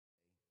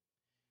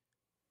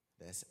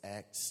That's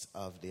Acts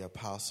of the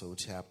Apostle,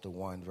 chapter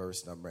 1,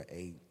 verse number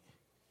 8.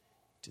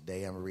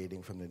 Today I'm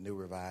reading from the New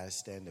Revised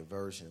Standard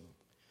Version.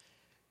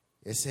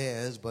 It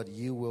says, "But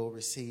you will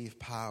receive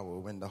power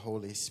when the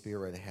Holy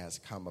Spirit has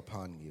come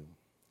upon you.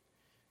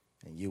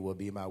 And you will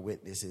be my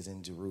witnesses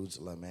in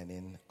Jerusalem and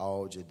in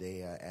all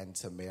Judea and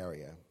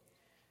Samaria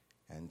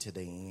and to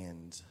the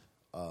ends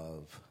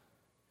of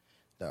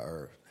the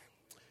earth."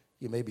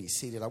 You may be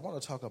seated. I want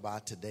to talk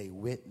about today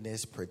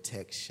witness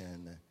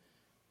protection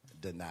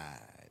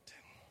denied.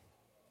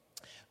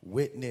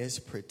 Witness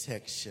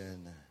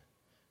protection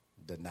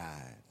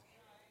denied.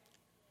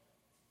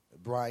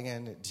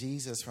 Brian,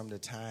 Jesus from the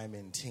time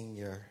and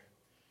tenure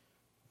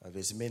of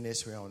his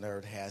ministry on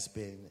earth has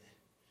been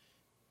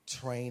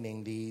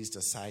training these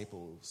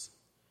disciples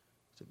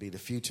to be the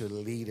future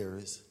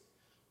leaders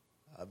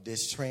of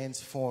this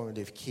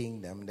transformative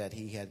kingdom that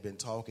he had been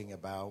talking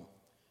about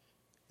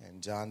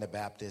and John the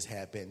Baptist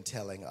had been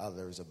telling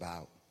others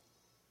about.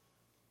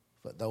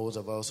 For those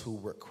of us who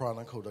would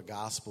chronicle the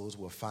Gospels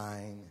will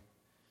find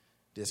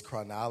this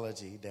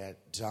chronology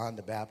that John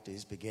the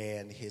Baptist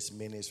began his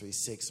ministry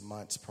 6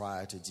 months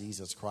prior to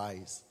Jesus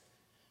Christ.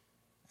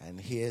 And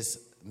his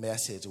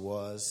message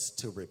was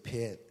to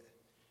repent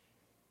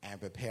and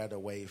prepare the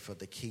way for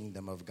the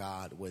kingdom of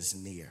God was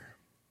near.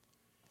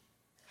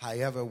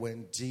 However,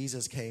 when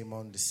Jesus came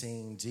on the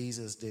scene,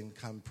 Jesus didn't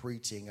come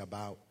preaching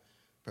about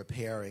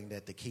preparing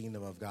that the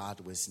kingdom of God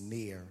was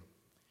near,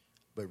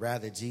 but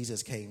rather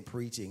Jesus came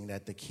preaching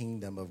that the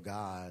kingdom of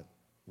God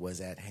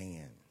was at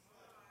hand.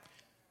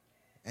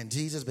 And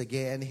Jesus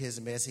began his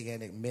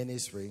messianic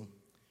ministry.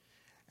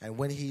 And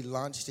when he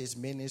launched his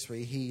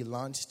ministry, he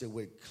launched it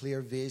with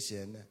clear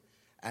vision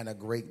and a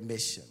great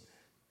mission.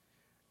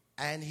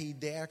 And he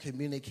dare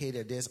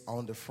communicated this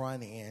on the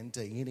front end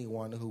to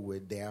anyone who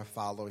would dare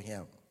follow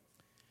him.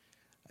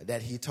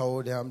 That he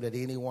told them that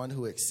anyone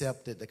who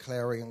accepted the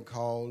clarion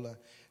call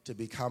to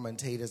be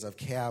commentators of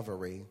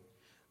Calvary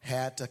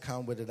had to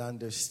come with an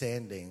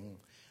understanding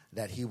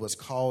that he was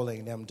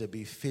calling them to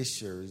be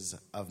fishers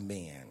of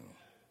men.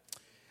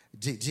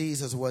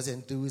 Jesus was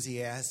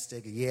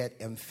enthusiastic yet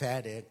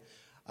emphatic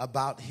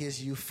about his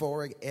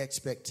euphoric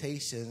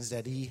expectations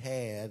that he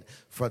had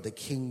for the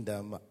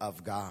kingdom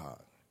of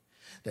God.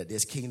 That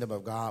this kingdom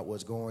of God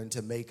was going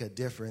to make a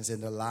difference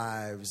in the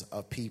lives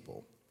of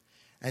people.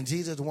 And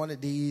Jesus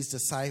wanted these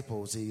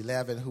disciples, the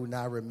 11 who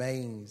now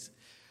remains,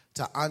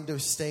 to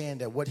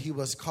understand that what he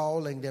was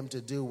calling them to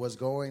do was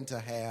going to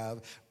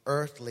have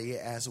earthly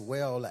as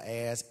well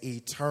as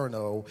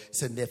eternal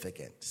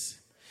significance.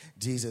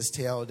 Jesus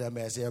told them,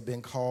 as they have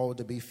been called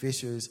to be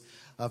fishers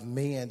of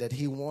men, that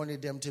he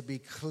wanted them to be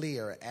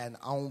clear and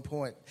on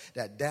point,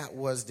 that that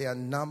was their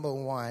number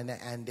one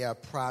and their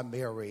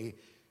primary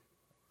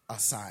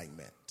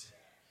assignment.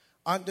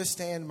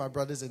 Understand, my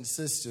brothers and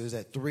sisters,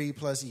 that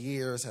 3+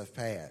 years have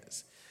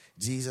passed.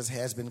 Jesus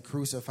has been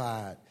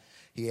crucified.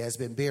 He has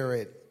been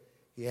buried.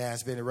 He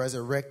has been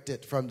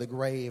resurrected from the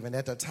grave. And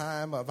at the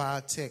time of our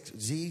text,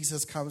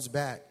 Jesus comes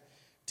back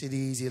to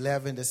these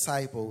 11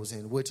 disciples,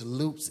 in which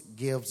Luke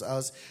gives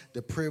us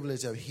the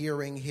privilege of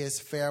hearing his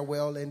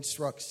farewell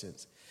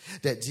instructions.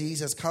 That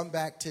Jesus come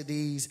back to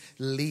these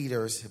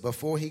leaders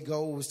before he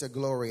goes to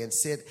glory and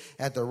sit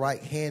at the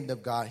right hand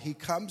of God. He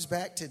comes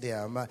back to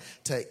them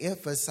to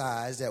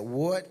emphasize that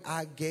what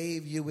I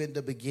gave you in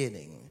the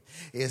beginning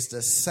is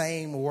the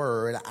same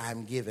word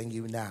I'm giving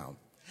you now.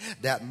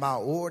 That my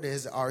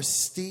orders are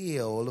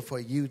still for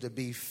you to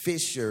be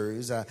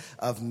fishers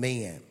of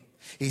men.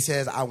 He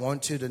says, I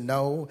want you to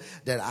know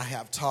that I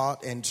have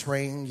taught and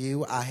trained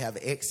you. I have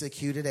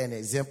executed and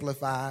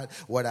exemplified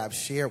what I've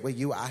shared with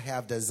you. I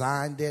have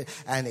designed it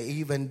and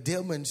even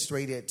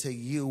demonstrated to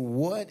you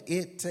what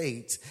it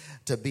takes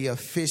to be a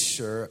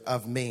fisher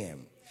of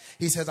men.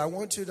 He says, I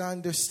want you to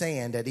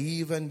understand that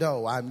even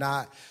though I'm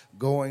not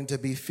going to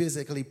be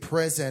physically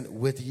present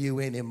with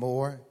you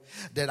anymore,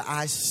 that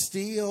I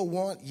still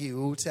want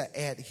you to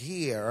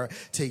adhere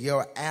to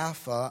your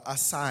Alpha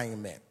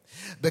assignment.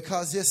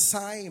 Because this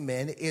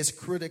assignment is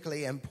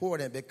critically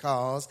important,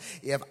 because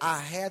if I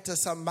had to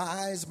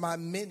surmise my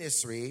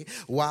ministry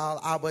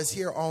while I was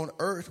here on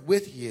earth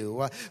with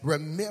you,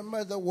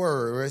 remember the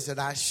words that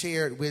I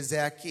shared with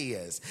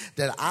Zacchaeus,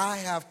 that I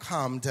have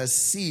come to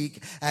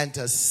seek and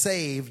to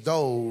save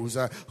those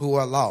who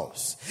are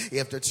lost.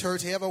 If the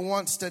church ever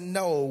wants to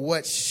know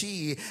what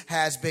she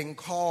has been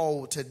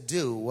called to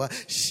do,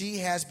 she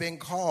has been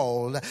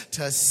called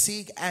to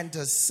seek and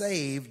to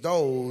save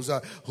those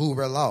who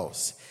were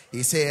lost.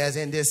 He says,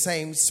 in this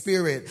same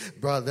spirit,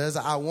 brothers,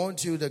 I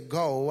want you to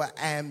go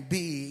and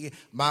be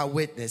my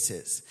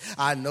witnesses.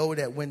 I know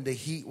that when the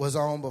heat was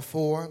on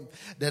before,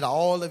 that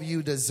all of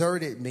you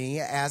deserted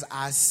me as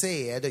I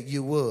said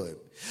you would.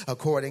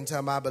 According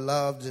to my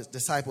beloved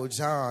disciple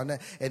John,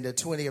 in the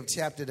 20th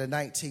chapter, the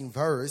 19th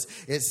verse,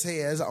 it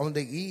says, on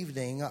the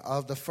evening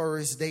of the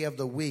first day of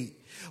the week,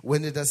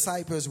 when the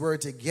disciples were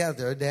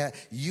together, that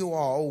you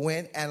all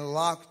went and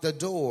locked the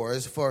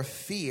doors for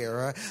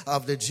fear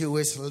of the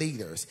Jewish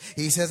leaders.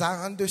 He says,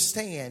 I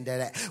understand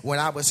that when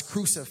I was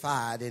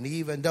crucified, and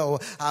even though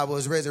I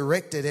was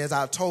resurrected, as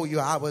I told you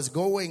I was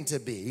going to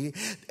be,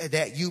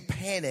 that you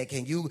panicked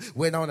and you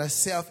went on a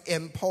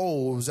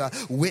self-imposed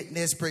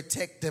witness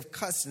protective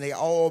custody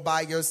all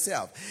by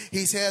yourself.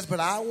 He says, but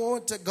I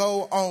want to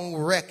go on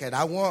record.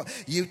 I want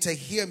you to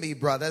hear me,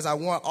 brothers. I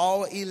want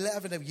all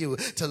 11 of you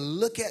to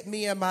look at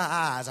me in my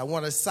eyes. I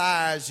want to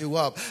size you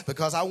up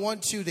because I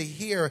want you to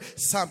hear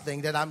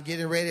something that I'm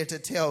getting ready to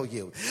tell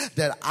you.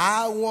 That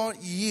I want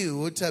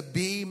you to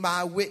be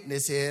my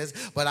witnesses,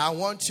 but I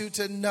want you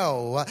to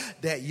know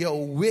that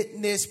your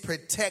witness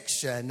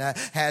protection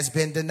has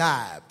been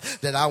denied.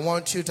 That I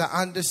want you to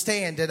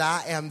understand that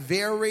I am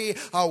very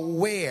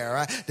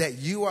aware that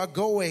you are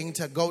going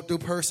to go through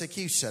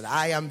persecution.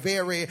 I am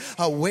very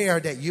aware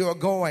that you're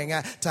going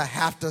to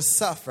have to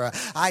suffer.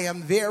 I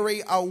am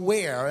very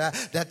aware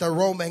that the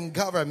Roman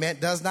government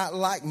does not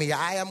like me.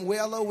 I am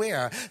well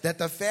aware that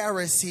the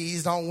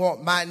Pharisees don't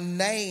want my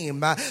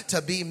name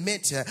to be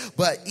mentioned.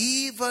 But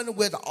even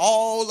with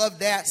all of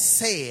that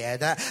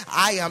said,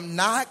 I am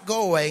not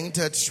going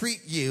to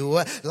treat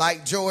you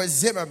like George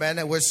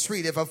Zimmerman was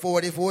treated for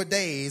 44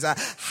 days,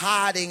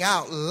 hiding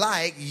out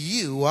like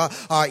you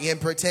are in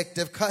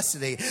protective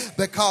custody.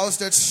 Because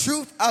the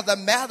truth of the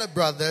matter,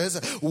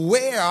 brothers,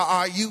 where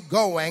are you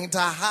going to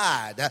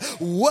hide?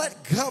 What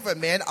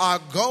government are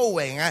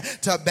going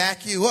to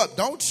back you up?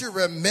 Don't you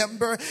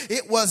remember?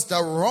 It was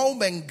the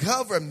Roman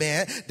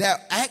government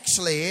that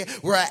actually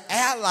were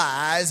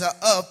allies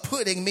of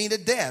putting me to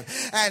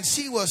death. And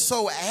she was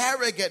so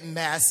arrogant,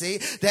 Massey,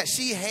 that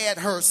she had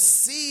her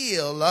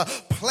seal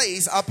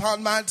placed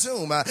upon my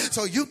tomb.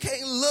 So you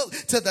can't look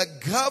to the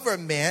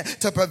government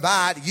to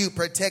provide you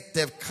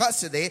protective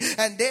custody.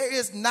 And there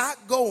is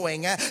not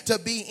going to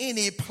be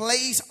any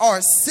place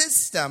or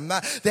system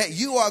that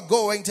you are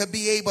going to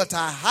be able to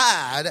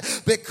hide,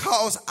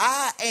 because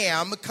I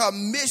am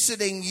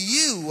commissioning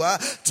you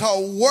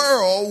to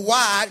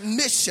worldwide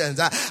missions.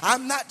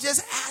 I'm not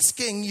just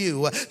asking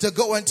you to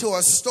go into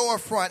a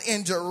storefront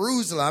in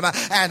Jerusalem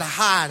and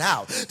hide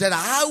out. That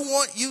I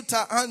want you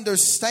to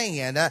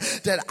understand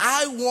that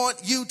I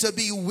want you to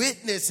be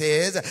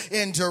witnesses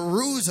in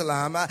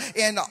Jerusalem,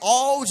 in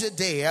all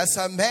Judea,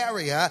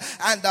 Samaria,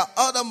 and the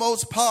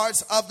uttermost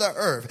parts of the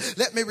earth.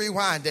 Let me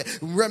rewind it.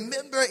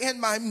 Remember in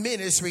my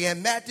ministry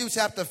in Matthew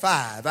chapter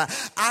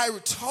 5, I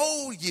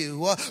told you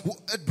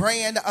what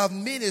brand of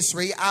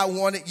ministry I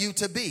wanted you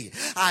to be.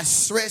 I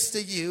stressed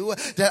to you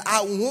that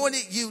I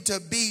wanted you to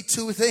be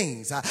two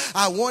things.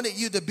 I wanted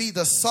you to be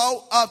the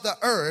salt of the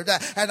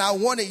earth, and I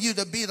wanted you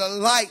to be the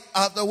light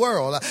of the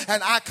world.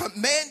 And I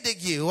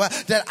commanded you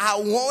that I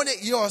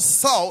wanted your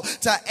salt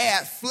to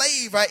add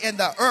flavor in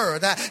the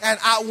earth, and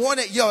I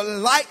wanted your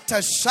light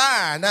to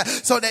shine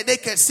so that they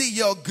could see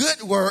your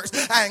good works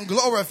and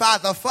glorify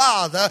the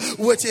Father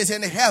which is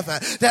in heaven.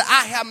 That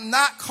I have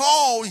not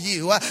called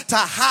you to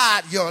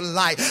hide your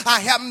light. I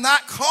have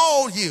not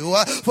called you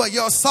for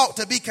your salt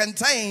to be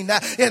contained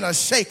in a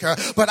shaker,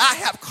 but I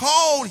have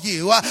called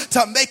you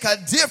to make a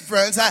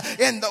difference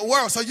in the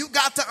world. So you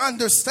got to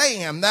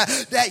understand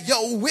that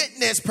your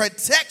witness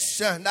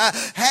protection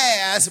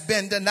has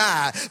been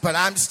denied. But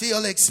I'm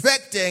still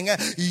expecting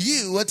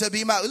you to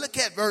be my... Look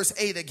at verse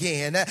 8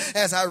 again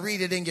as I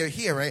read it in your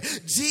hearing.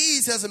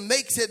 Jesus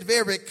makes it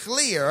very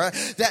clear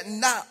that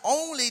not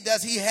only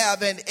does he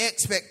have an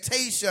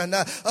expectation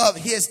of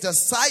his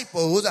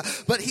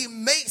disciples, but he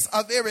makes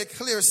a very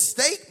clear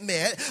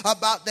statement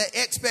about the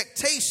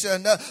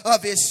expectation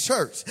of his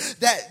church.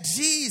 That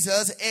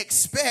Jesus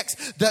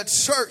expects the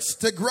church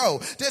to grow.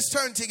 Just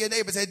turn to your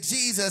neighbor and say,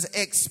 Jesus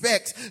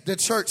expects the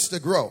church to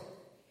grow.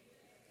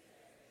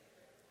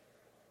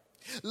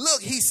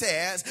 Look, he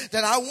says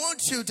that I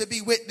want you to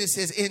be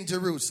witnesses in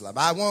Jerusalem.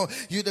 I want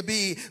you to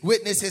be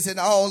witnesses in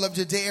all of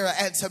Judea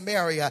and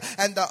Samaria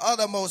and the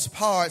uttermost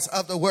parts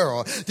of the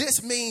world.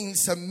 This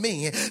means to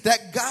me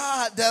that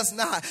God does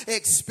not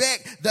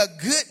expect the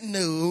good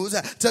news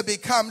to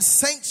become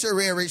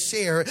sanctuary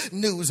share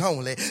news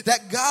only.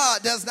 That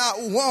God does not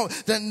want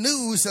the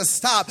news to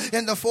stop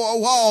in the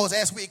four walls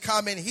as we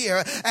come in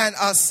here and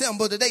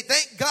assemble today.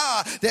 Thank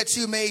God that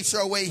you made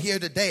your way here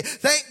today.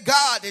 Thank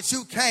God that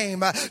you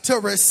came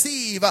to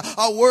receive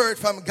a word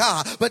from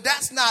God. But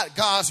that's not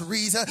God's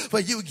reason for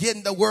you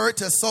getting the word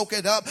to soak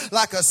it up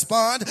like a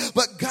sponge.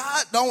 But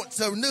God wants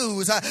the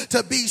news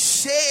to be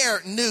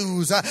shared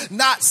news,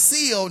 not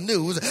sealed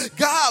news.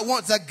 God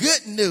wants the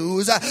good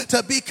news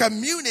to be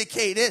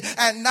communicated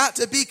and not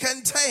to be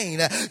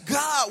contained.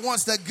 God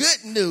wants the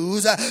good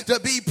news to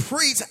be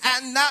preached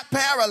and not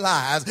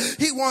paralyzed.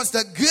 He wants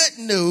the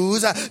good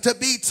news to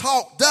be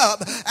talked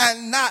up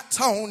and not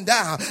toned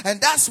down.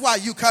 And that's why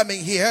you coming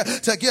here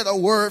to get a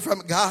word from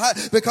from God,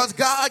 because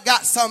God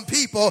got some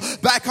people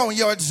back on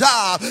your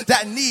job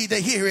that need to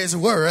hear his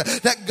word.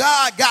 That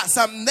God got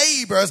some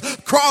neighbors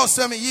across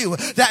from you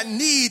that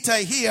need to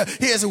hear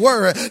his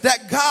word.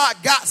 That God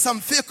got some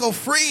fickle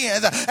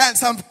friends and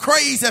some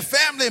crazy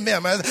family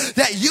members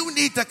that you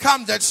need to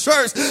come to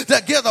church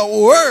to get a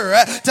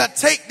word, to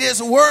take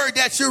this word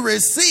that you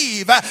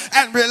receive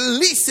and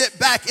release it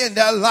back in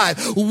their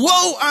life.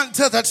 Woe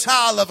unto the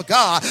child of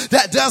God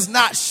that does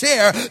not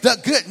share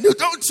the good news.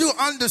 Don't you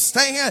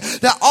understand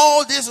that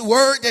all this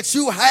word that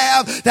you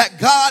have, that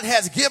God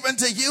has given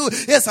to you,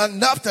 is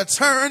enough to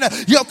turn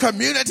your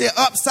community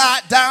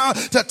upside down,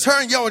 to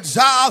turn your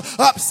job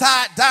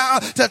upside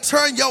down, to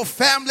turn your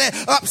family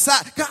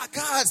upside.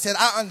 God said,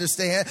 I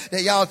understand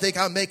that y'all think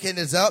I'm making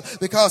this up,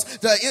 because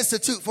the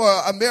Institute for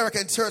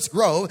American Church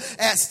Growth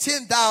asked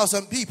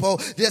 10,000 people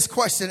this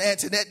question,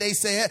 Antoinette. They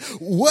said,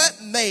 what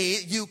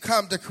made you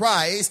come to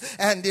Christ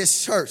and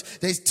this church?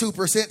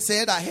 2%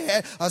 said I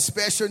had a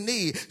special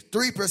need.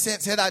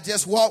 3% said I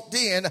just walked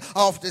in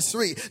off the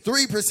street.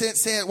 3%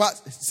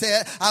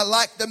 said I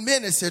like the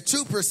ministry.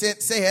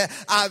 2% said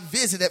I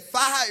visited.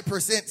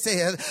 5%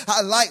 said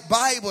I like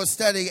Bible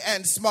study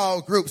and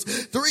small groups.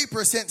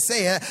 3%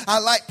 said I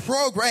like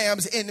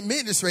programs in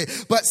ministry.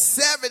 But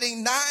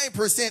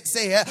 79%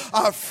 said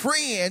a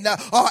friend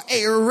or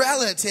a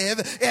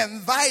relative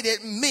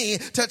invited me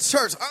to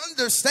church.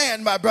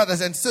 Understand, my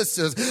brothers and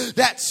sisters,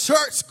 that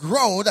church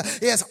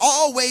growth is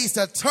always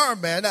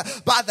determined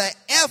by the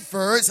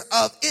efforts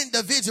of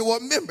individual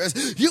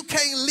members. You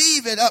can't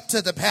leave it up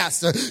to the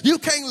pastor. You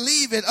can't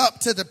leave it up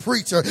to the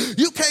preacher.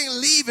 You can't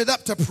leave it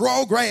up to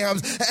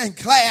programs and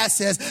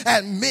classes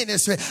and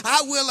ministry.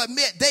 I will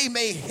admit they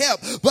may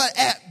help, but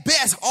at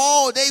best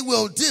all they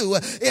will do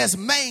is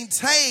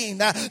maintain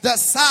the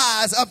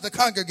size of the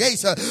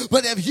congregation.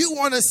 But if you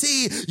want to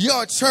see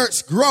your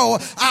church grow,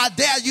 I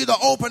dare you to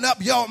open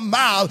up your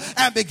mouth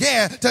and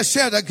begin to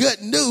share the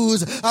good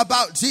news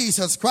about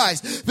Jesus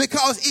Christ.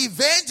 Because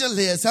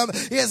evangelism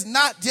is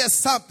not just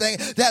something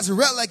that's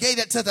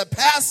relegated to the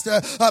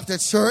pastor of the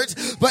church,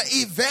 but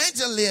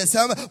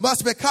evangelism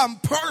must become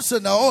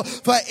personal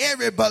for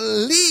every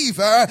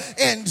believer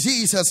in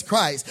Jesus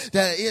Christ.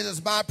 That it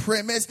is my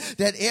premise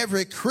that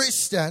every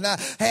Christian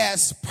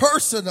has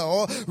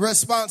personal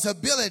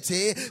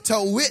responsibility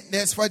to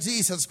witness for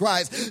Jesus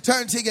Christ.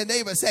 Turn to your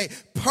neighbor and say,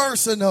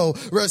 personal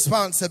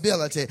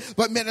responsibility.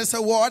 But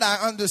Minister Ward,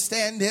 I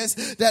understand this,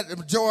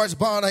 that George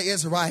Barna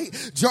is right.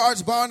 George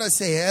Barna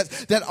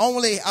says that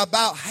only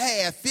about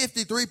half,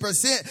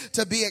 53%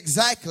 to be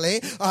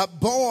exactly,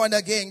 born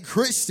again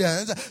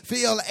Christians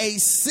feel a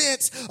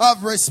sense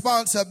of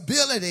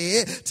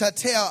responsibility to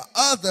tell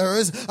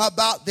others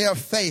about their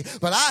faith.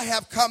 But I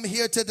have come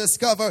here to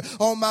discover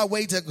on my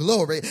way to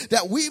glory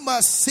that we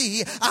must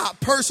see our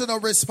personal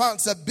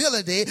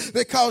responsibility,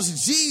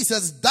 because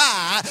Jesus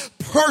died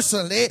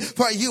personally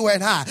for you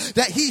and I.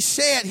 That he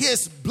shed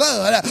his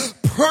blood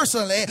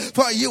personally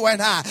for you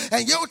and I.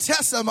 And your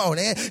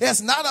testimony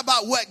is not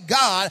about what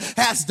God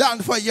has done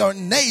for your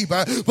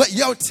neighbor, but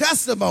your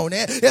testimony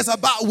is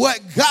about what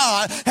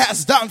God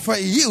has done for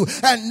you.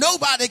 And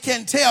nobody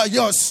can tell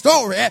your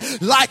story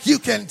like you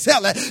can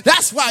tell it.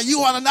 That's why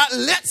you ought to not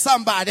let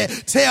somebody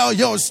tell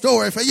your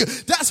story for you.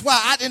 That's why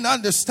I didn't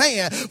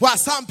understand why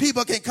some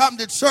people can come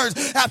to church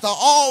after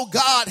all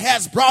God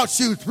has brought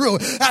you through,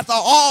 after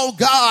all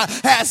God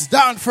has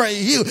done for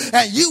you,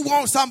 and you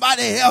want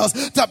somebody else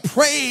to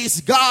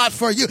praise God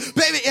for you.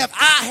 Baby, if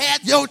I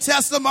had your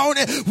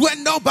testimony,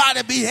 wouldn't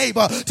nobody be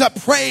able to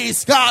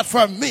praise God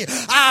for me.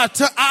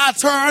 I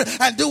turn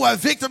and do a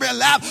victory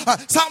lap.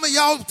 Some of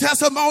your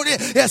testimony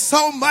is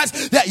so much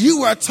that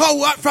you were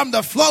tore up from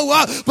the floor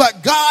up,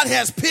 but God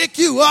has picked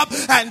you up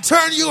and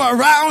turned you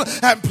around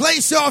and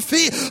placed your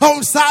feet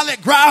on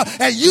solid ground,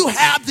 and you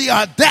have the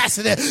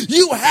audacity,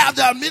 you have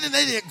the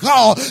immunity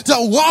gall to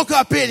walk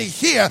up in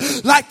here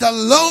like the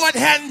Lord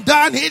hadn't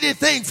done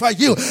anything for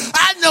you.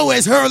 I know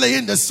it's early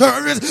in the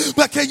service,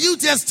 but can you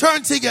just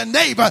turn to your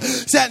neighbor,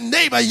 say,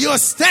 neighbor, you're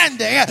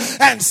standing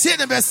and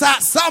sitting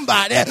beside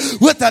somebody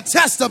with a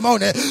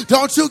testimony.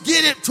 Don't you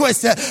get it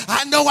twisted.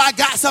 I know I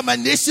got some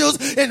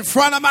initials in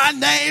front of my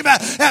name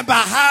and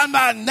behind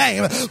my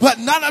name, but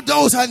none of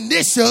those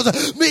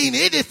initials mean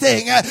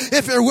anything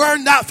if it were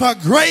not for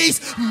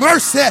grace,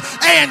 mercy,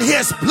 and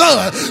his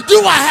blood.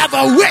 Do I have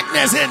a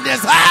witness in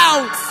this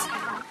house?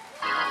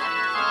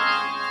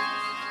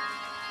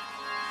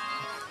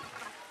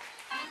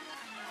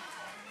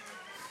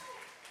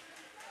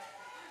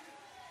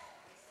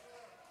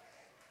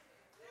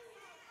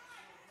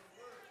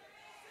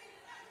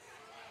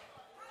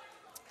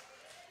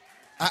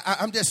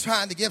 I'm just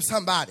trying to give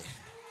somebody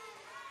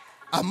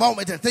a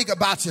moment to think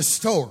about your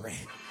story.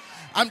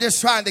 I'm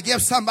just trying to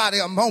give somebody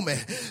a moment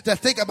to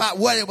think about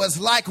what it was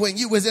like when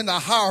you was in the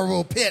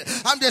horrible pit.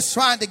 I'm just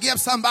trying to give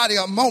somebody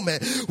a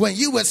moment when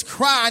you was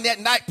crying at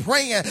night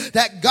praying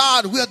that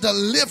God will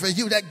deliver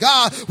you, that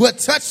God will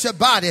touch your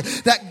body,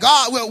 that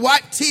God will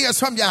wipe tears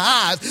from your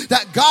eyes,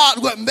 that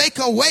God would make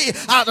a way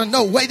out of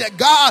no way, that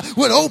God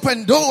would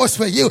open doors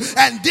for you.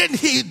 And didn't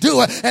he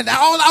do it? And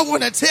all I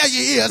want to tell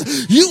you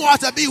is you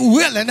ought to be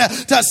willing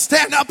to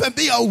stand up and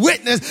be a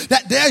witness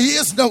that there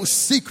is no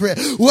secret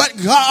what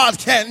God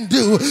can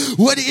do.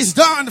 What he's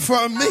done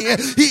for me,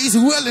 he's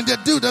willing to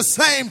do the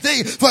same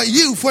thing for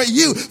you, for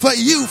you, for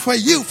you, for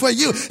you, for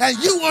you. And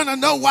you want to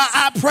know why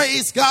I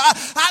praise God?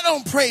 I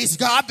don't praise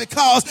God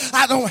because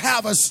I don't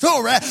have a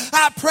story.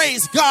 I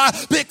praise God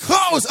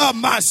because of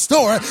my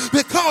story,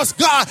 because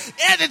God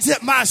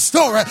edited my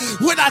story.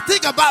 When I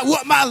think about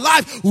what my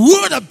life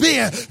would have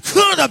been,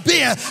 could have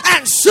been,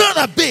 and should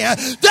have been,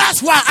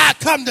 that's why I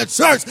come to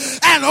church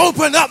and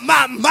open up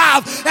my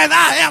mouth and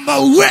I am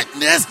a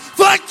witness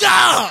for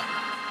God.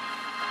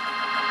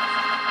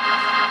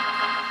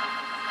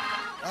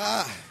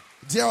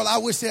 Gerald, I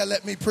wish they'd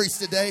let me preach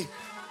today.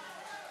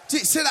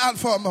 Sit down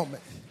for a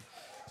moment.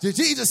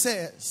 Jesus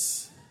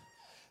says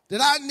that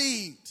I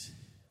need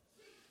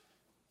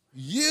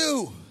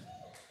you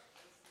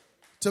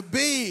to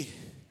be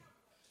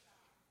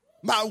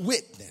my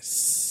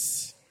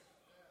witness.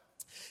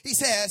 He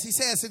says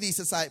to these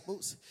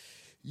disciples,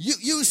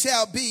 you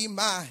shall be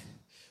my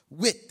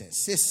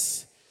witness.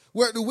 This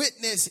word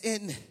witness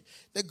in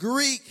the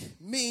Greek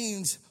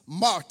means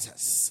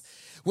martyrs,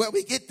 where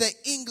we get the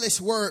English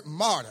word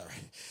martyr.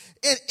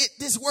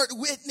 This word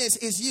witness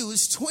is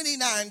used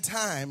 29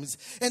 times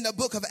in the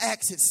book of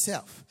Acts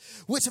itself,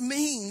 which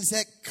means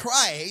that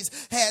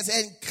Christ has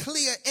a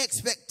clear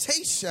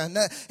expectation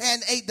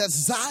and a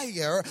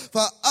desire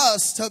for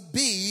us to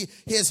be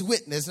his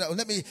witness. Now,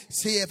 let me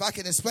see if I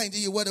can explain to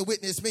you what a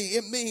witness means.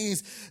 It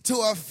means to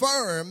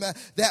affirm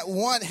that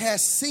one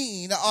has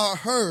seen or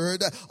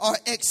heard or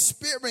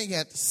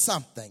experienced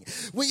something.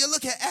 When you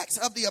look at Acts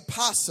of the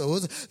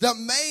Apostles, the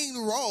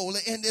main role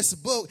in this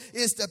book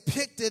is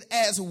depicted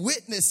as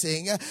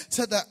witnessing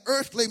to the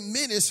earthly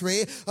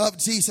ministry of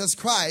Jesus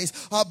Christ,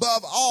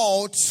 above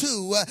all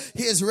to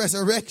his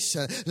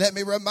resurrection. Let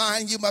me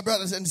remind you, my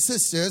brothers and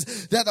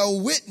sisters, that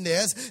a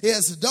witness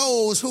is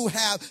those who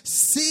have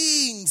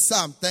seen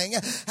something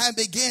and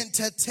begin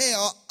to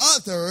tell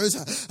others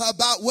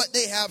about what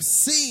they have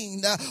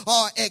seen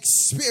or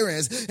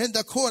experienced. In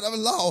the court of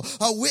law,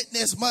 a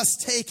witness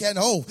must take an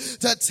oath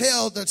to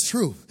tell the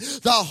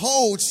truth, the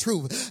whole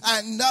truth,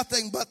 and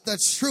nothing but the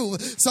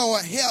truth. So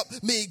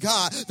help me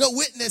God. The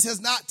witness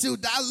is not to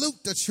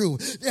dilute the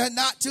truth. They're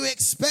not to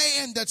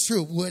expand the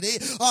truth, would he,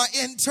 or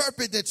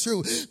interpret the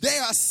truth.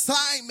 Their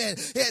assignment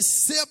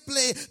is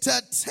simply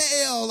to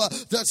tell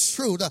the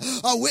truth.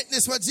 A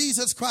witness for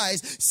Jesus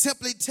Christ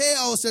simply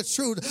tells the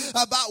truth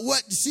about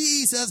what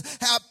Jesus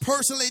have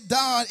personally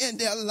done in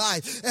their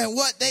life and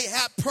what they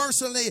have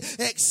personally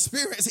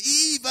experienced,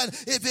 even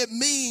if it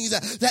means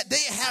that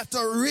they have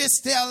to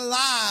risk their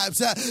lives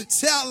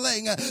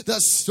telling the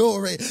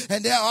story.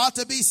 And there ought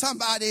to be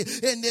somebody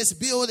in this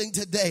building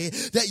today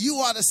that you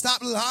ought to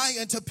stop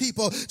lying to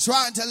people,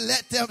 trying to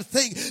let them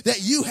think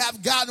that you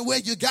have gotten where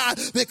you got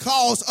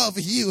because of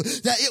you,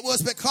 that it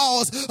was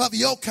because of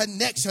your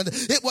connection,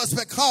 it was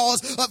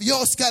because of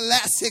your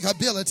scholastic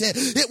ability,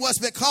 it was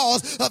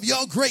because of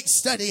your great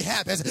study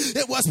habits,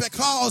 it was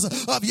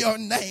because of your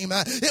name,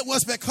 it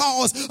was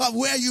because of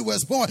where you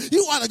was born.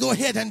 You ought to go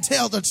ahead and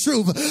tell the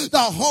truth, the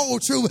whole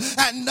truth,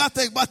 and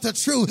nothing but the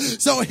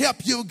truth. So help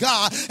you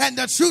God. And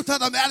the truth of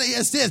the matter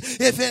is this: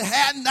 if it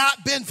had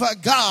not been for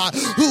God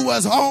who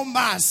was on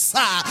my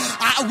side,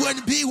 I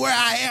wouldn't be where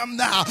I am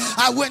now.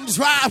 I wouldn't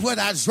drive what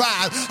I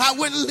drive. I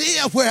wouldn't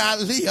live where I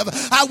live.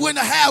 I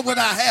wouldn't have what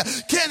I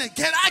have. Can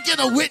I get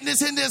a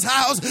witness in this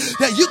house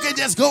that you can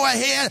just go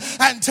ahead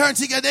and turn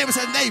to your neighbor and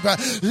say, neighbor,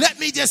 let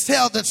me just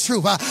tell the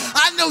truth.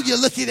 I know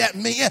you're looking at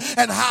me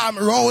and how I'm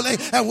rolling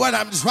and what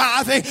I'm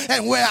driving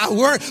and where I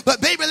work,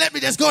 but baby, let me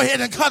just go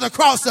ahead and cut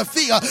across the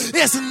field.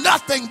 It's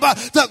nothing but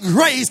the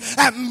grace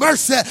and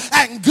mercy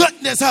and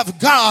goodness of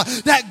God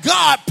that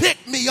God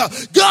picked me up.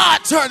 God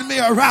turned me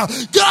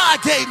around.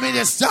 God gave me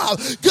this job.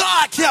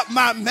 God kept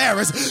my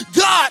marriage.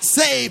 God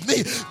saved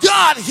me.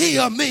 God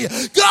healed me.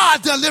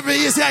 God delivered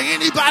me. Is there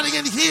anybody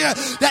in here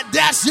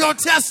that's your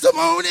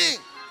testimony?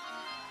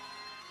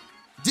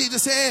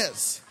 Jesus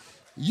says,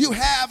 you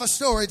have a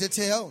story to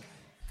tell,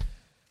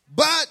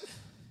 but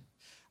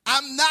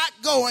I'm not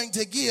going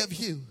to give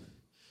you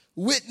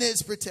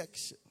witness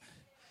protection.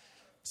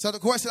 So the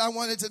question I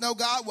wanted to know,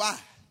 God, why?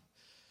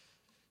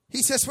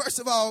 He says, first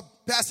of all,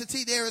 Pastor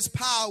T, there is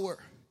power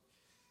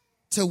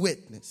to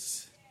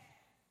witness.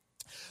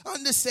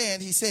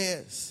 Understand, he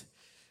says,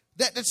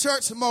 that the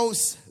church's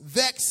most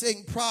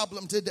vexing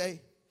problem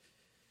today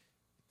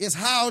is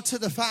how to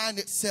define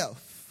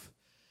itself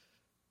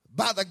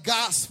by the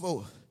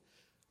gospel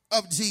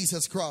of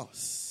Jesus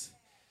Christ.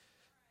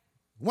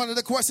 One of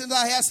the questions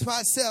I ask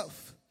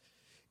myself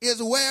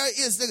is, where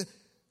is the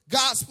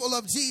gospel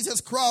of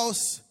Jesus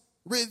Christ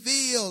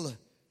revealed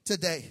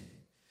today.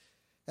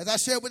 As I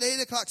shared with the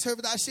 8 o'clock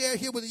service, I share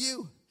here with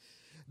you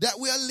that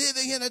we are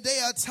living in a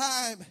day or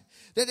time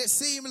that it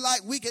seems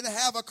like we can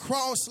have a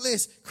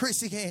crossless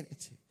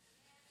Christianity,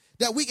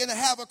 that we can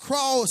have a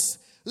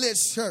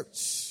crossless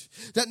church,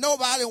 that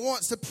nobody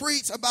wants to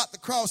preach about the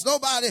cross.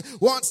 Nobody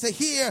wants to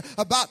hear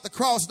about the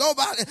cross.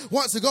 Nobody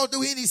wants to go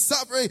through any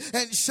suffering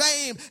and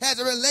shame as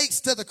it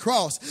relates to the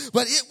cross.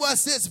 But it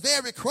was this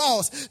very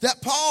cross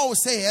that Paul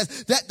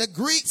says that the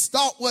Greeks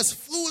thought was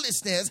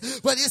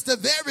foolishness, but it's the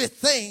very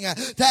thing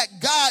that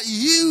God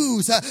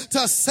used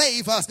to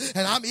save us.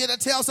 And I'm here to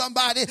tell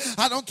somebody,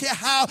 I don't care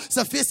how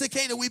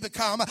sophisticated we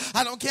become.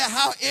 I don't care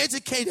how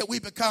educated we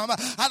become.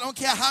 I don't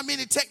care how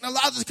many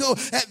technological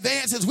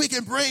advances we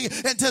can bring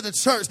into the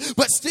church.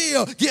 But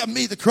still give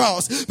me the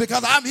cross,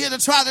 because I'm here to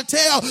try to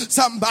tell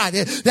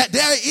somebody that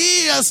there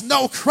is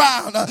no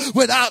crown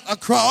without a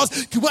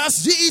cross.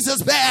 Once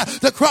Jesus bear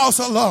the cross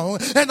alone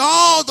and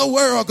all the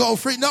world go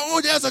free. No,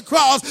 there's a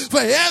cross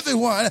for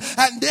everyone,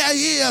 and there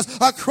is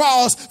a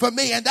cross for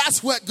me. And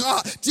that's what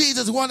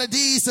Jesus wanted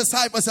these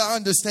disciples to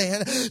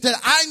understand, that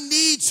I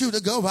need you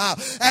to go out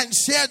and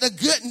share the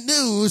good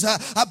news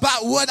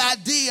about what I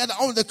did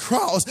on the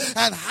cross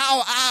and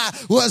how I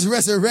was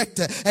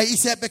resurrected. And he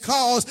said,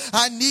 because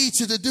I need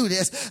you to do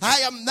this, I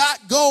am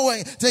not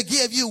going to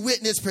give you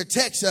witness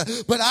protection,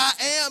 but I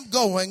am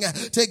going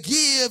to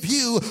give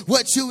you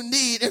what you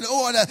need in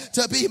order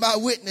to be my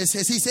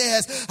witnesses. He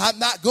says, I'm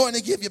not going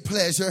to give you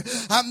pleasure.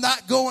 I'm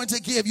not going to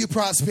give you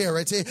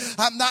prosperity.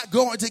 I'm not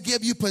going to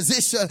give you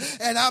position,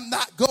 and I'm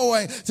not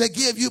going to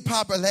give you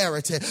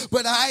popularity,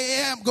 but I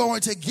am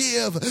going to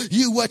give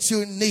you what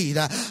you need.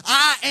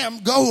 I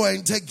am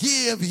going to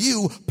give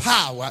you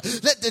power.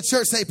 Let the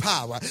church say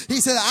power.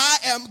 He said, I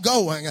am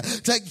going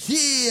to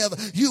give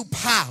you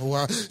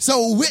power.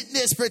 So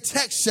witness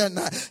protection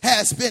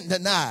has been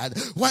denied.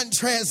 One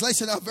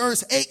translation of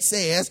verse 8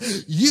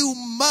 says, you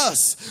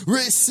must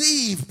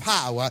receive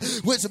power,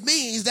 which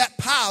means that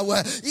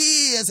power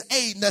is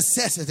a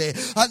necessity.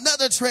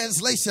 Another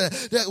translation,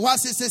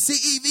 watch this, the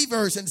CEV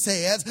version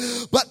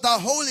says, but the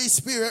Holy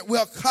Spirit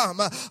will come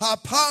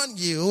upon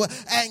you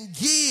and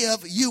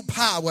give you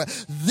power.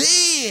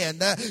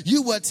 Then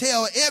you will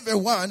tell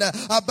everyone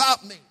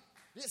about me.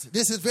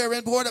 This is very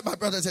important, my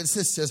brothers and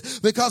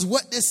sisters, because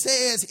what this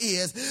says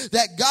is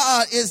that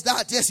God is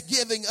not just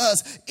giving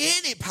us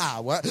any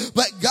power,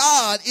 but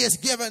God is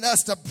giving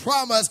us the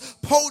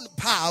promised potent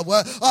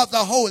power of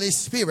the Holy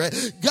Spirit.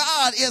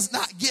 God is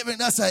not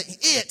giving us a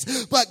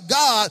it, but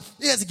God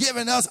is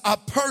giving us a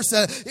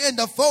person in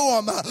the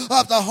form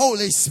of the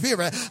Holy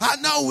Spirit. I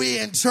know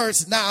we're in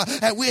church now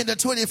and we're in the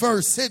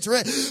 21st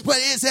century, but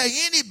is there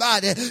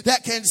anybody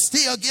that can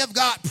still give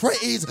God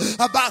praise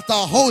about the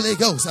Holy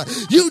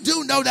Ghost? You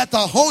do know that the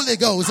Holy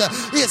Ghost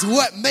is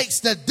what makes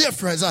the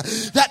difference,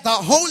 that the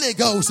Holy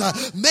Ghost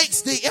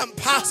makes the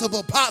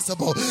impossible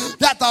possible,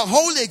 that the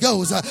Holy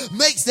Ghost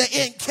makes the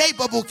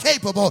incapable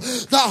capable.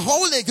 The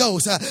Holy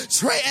Ghost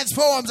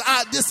transforms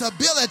our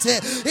disability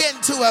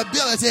into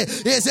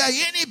ability. Is there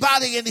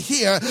anybody in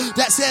here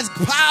that says,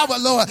 power,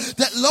 Lord,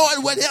 that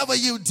Lord, whatever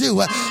you do,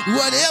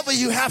 whatever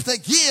you have to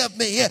give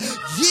me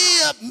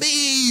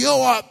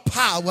your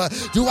power?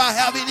 Do I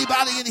have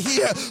anybody in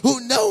here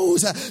who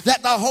knows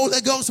that the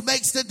Holy Ghost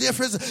makes the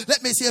difference?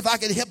 Let me see if I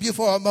can help you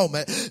for a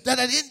moment. That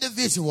an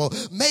individual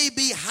may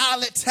be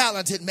highly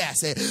talented,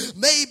 massive,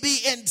 may be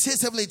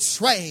intensively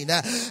trained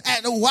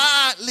and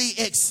widely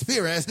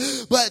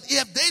experienced, but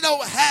if they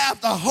don't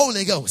have the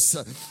Holy Ghost,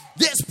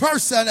 this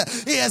person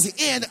is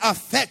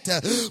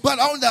ineffective. But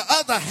on the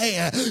other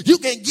hand, you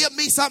can give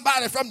me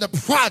somebody from the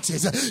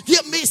projects,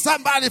 give me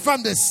somebody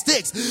from the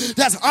sticks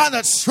that's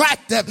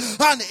unattractive,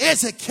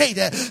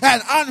 uneducated,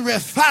 and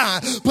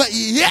unrefined, but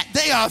yet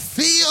they are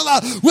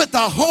filled with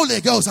the Holy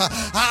Ghost.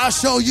 I'll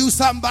show you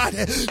somebody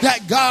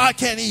that God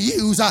can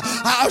use.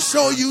 I'll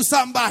show you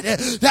somebody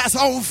that's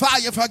on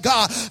fire for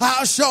God.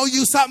 I'll show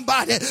you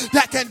somebody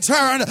that can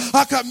turn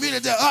a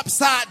community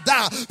upside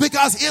down,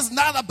 because it's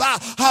not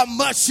about how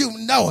much you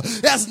know.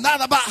 It's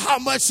not about how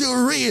much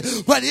you read,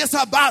 but it's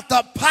about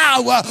the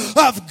power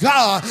of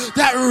God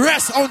that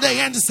rests on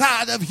the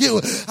inside of you.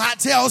 I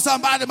tell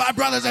somebody, my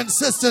brothers and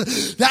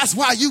sisters, that's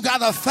why you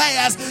gotta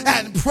fast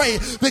and pray,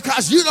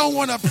 because you don't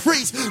want to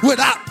preach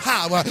without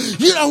power.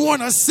 You don't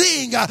want to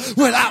sing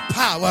without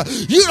power.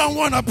 You don't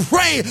want to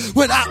pray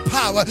without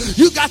power.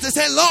 You got to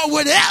say, Lord,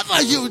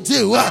 whatever you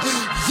do,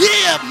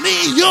 give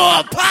me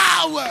your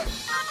power.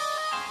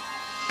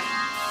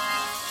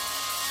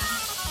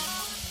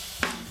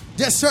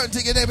 Just certain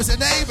to your neighbor, say,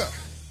 neighbor,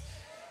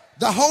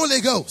 the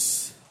Holy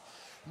Ghost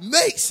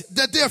makes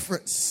the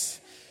difference.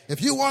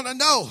 If you want to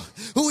know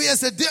who is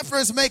the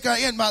difference maker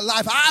in my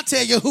life, I'll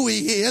tell you who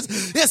he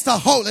is. It's the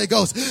Holy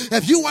Ghost.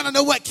 If you want to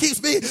know what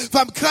keeps me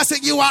from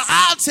cussing you out,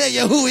 I'll tell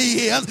you who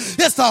he is.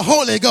 It's the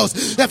Holy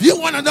Ghost. If you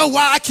want to know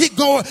why I keep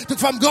going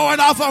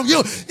off on you,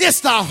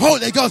 it's the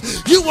Holy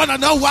Ghost. You want to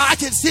know why I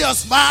can still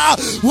smile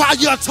while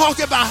you're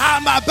talking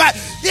behind my back,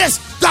 it's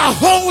the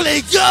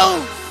Holy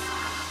Ghost.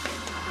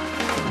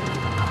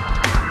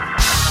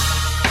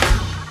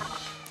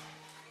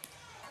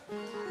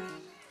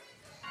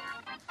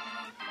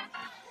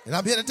 And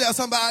I'm here to tell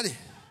somebody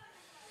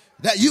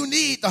that you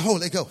need the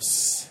Holy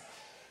Ghost.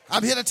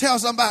 I'm here to tell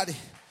somebody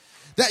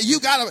that you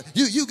gotta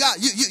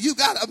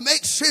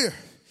make sure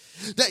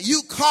that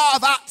you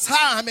carve out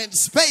time and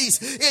space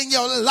in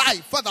your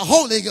life for the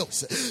Holy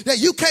Ghost. That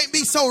you can't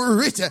be so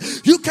rigid.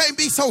 You can't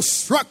be so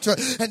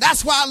structured. And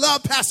that's why I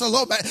love Pastor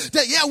Lomax.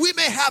 That yeah, we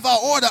may have an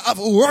order of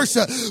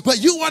worship, but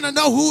you want to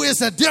know who is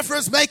the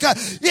difference maker?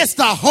 It's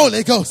the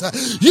Holy Ghost.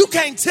 You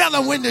can't tell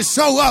them when to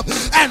show up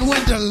and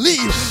when to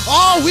leave.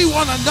 All we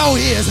want to know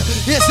is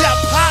that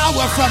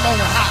power from on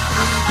high.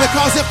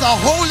 Because if the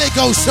Holy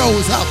Ghost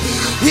shows up,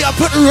 he'll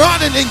put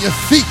running in your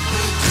feet,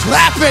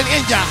 clapping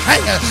in your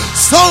hand.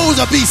 Souls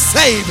will be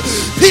saved.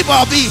 People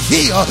will be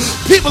healed.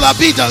 People will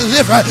be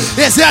delivered.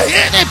 Is there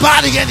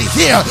anybody in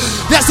here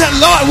that said,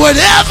 Lord,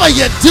 whatever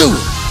you do,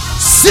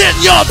 send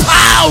your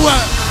power?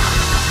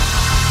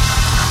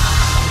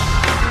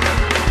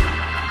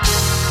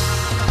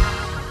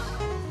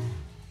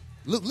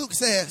 Luke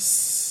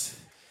says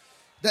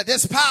that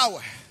this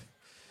power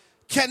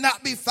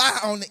cannot be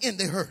found in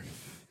the earth.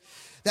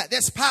 That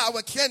this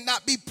power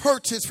cannot be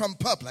purchased from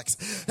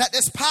Publix. That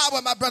this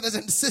power, my brothers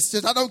and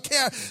sisters, I don't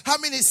care how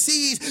many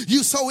seeds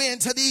you sow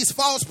into these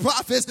false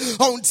prophets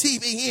on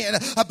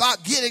TBN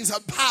about getting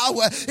some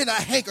power in a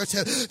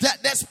handkerchief.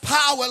 That this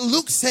power,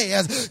 Luke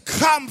says,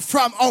 come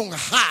from on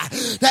high.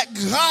 That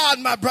God,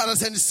 my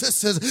brothers and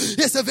sisters,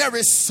 is the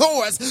very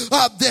source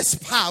of this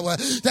power.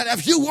 That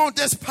if you want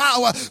this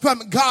power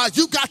from God,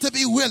 you got to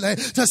be willing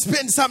to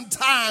spend some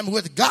time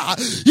with God.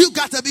 You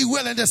got to be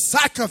willing to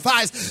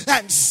sacrifice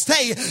and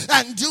stay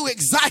and do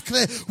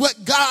exactly what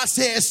God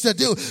says to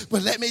do.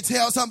 But let me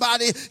tell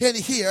somebody in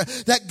here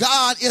that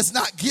God is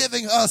not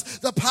giving us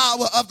the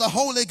power of the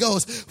Holy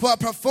Ghost for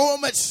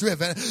performance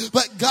driven,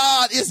 but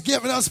God is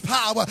giving us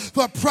power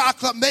for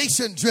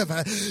proclamation driven.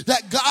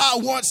 That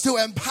God wants to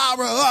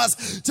empower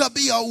us to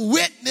be a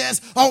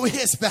witness on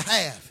his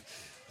behalf.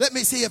 Let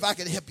me see if I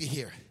can help you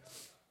here.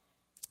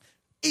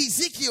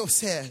 Ezekiel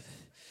said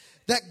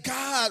that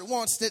God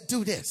wants to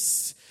do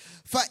this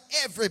for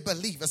every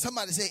believer.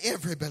 Somebody say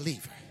every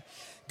believer.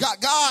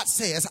 God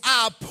says,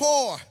 I'll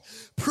pour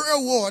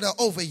pure water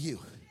over you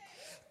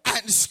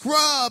and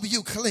scrub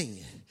you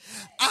clean.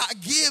 I'll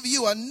give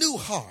you a new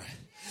heart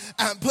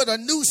and put a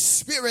new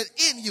spirit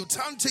in you.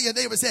 Turn to your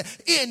neighbor and say,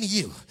 in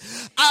you.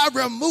 I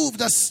remove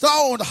the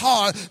stone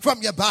heart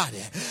from your body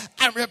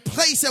and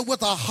replace it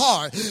with a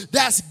heart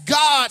that's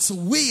God's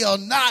will,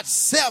 not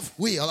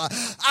self-will.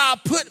 I'll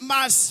put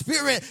my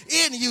spirit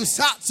in you.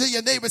 Shout to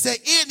your neighbor and say,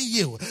 in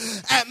you.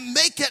 And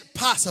make it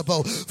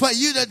possible for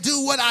you to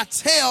do what I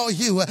tell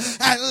you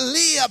and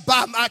live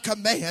by my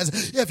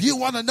commands. If you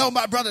want to know,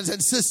 my brothers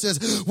and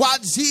sisters, why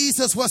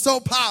Jesus was so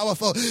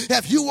powerful,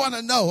 if you want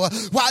to know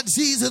why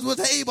Jesus was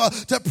able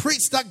to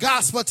preach the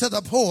gospel to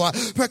the poor,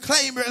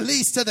 proclaim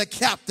release to the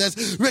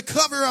captives,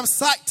 recovery of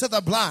sight to the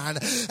blind,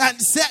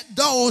 and set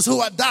those who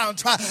are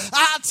downtrodden,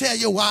 I'll tell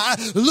you why.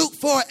 Luke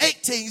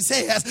 4:18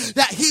 says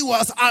that he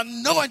was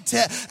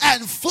anointed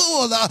and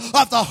full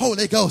of the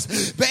Holy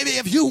Ghost. Baby,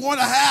 if you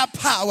want to have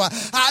power,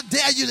 I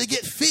dare you to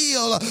get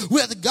filled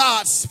with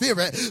God's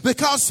Spirit,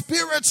 because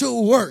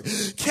spiritual work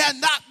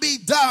cannot be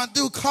done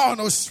through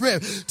carnal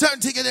strength. Turn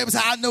to your neighbor and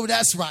say, I know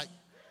that's right.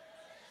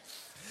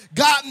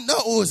 God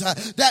knows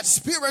that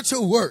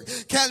spiritual work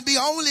can be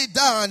only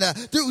done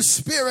through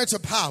spiritual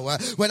power.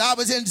 When I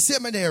was in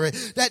seminary,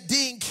 that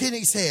Dean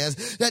Kinney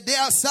says that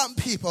there are some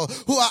people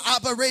who are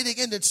operating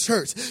in the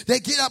church. They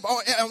get up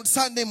on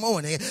Sunday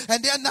morning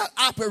and they're not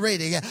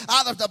operating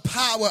out of the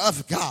power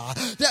of God.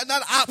 They're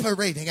not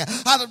operating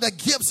out of the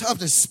gifts of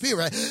the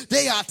Spirit.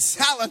 They are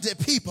talented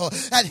people,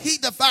 and he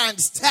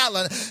defines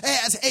talent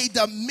as a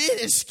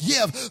diminished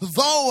gift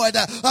void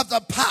of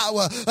the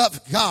power of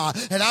God.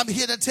 And I'm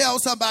here to tell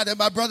somebody,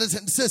 my brothers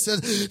and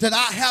sisters, that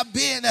I have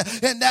been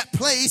in that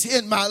place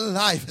in my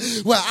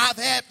life where I've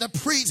had to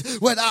preach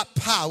without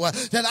power,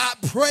 that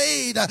I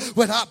prayed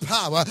without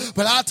power.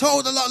 But I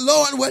told the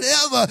Lord,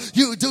 whatever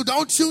you do,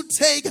 don't you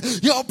take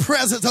your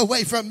presence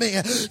away from me.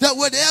 That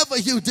whatever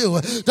you do,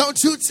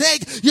 don't you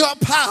take your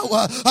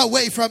power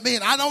away from me.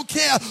 And I don't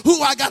care who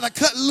I got to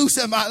cut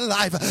loose in my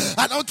life.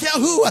 I don't care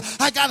who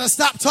I got to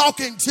stop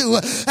talking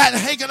to and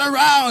hanging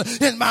around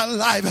in my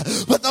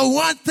life. But the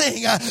one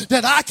thing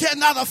that I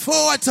cannot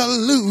afford to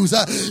lose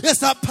is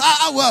the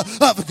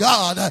power of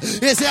God.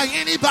 Is there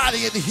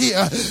anybody in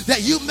here that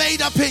you made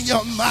up in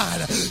your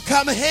mind,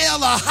 come hell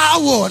or high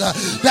water,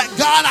 that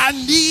God, I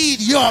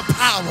need your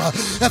power.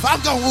 If I'm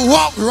going to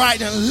walk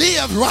right and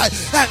live right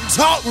and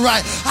talk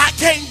right, I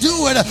can't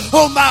do it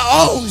on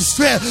my own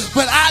strength,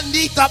 but I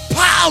need the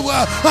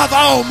power of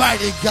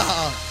Almighty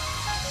God.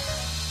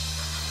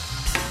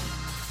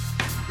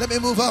 Let me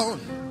move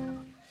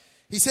on.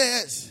 He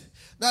says,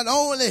 not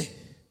only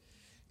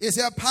is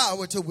there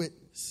power to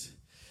witness,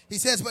 he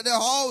says, but there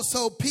are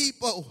also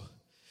people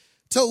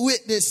to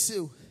witness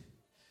to.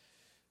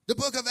 The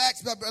book of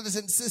Acts, my brothers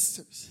and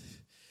sisters,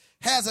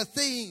 has a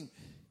theme.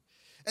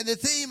 And the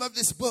theme of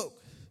this book,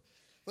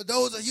 for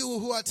those of you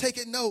who are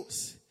taking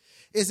notes,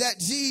 is that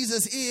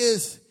Jesus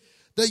is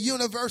the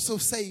universal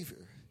Savior.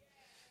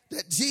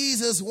 that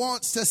Jesus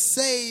wants to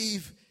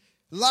save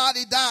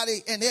Lottie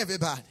Dottie and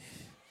everybody.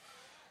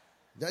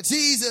 That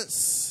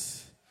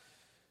Jesus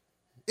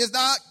is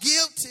not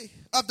guilty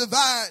of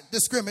divine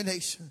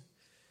discrimination.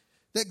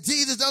 That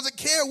Jesus doesn't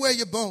care where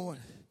you're born.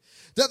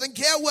 Doesn't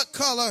care what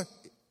color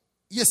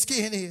your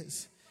skin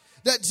is.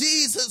 That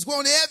Jesus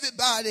wants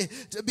everybody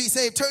to be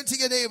saved. Turn to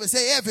your neighbor and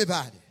say,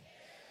 everybody.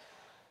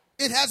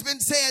 It has been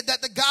said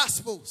that the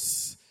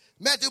Gospels,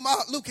 Matthew,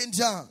 Mark, Luke, and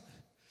John,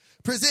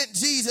 present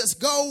Jesus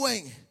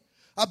going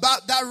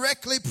about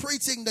directly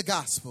preaching the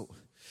gospel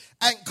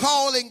and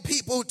calling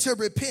people to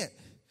repent.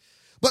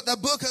 But the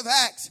book of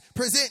Acts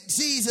presents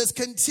Jesus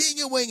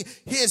continuing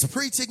his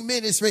preaching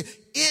ministry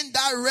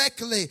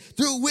indirectly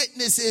through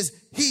witnesses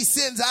he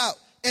sends out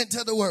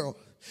into the world.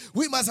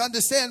 We must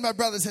understand, my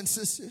brothers and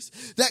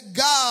sisters, that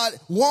God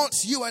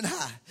wants you and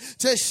I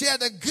to share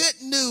the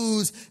good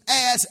news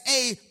as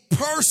a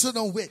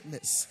personal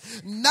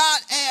witness,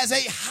 not as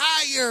a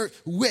hired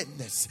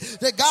witness.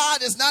 That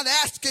God is not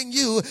asking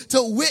you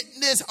to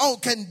witness on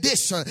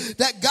condition.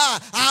 That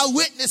God, I'll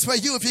witness for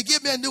you if you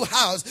give me a new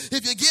house,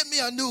 if you give me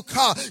a new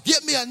car,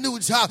 give me a new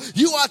job.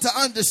 You ought to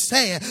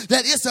understand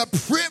that it's a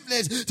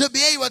privilege to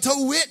be able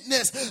to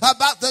witness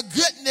about the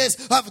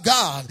goodness of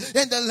God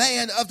in the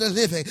land of the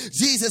living.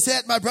 Jesus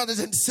said, my brothers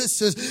and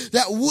sisters,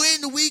 that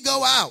when we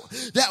go out,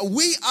 that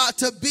we are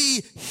to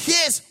be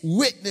his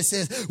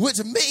witnesses,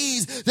 which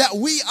means that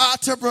we are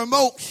to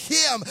promote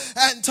him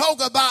and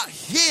talk about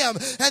him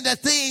and the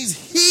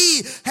things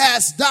he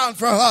has done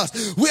for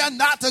us. We are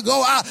not to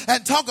go out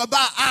and talk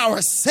about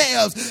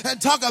ourselves and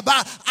talk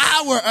about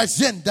our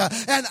agenda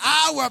and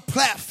our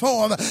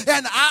platform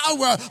and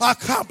our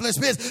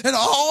accomplishments and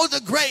all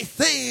the great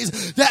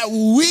things that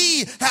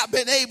we have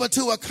been able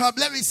to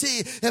accomplish. Let me see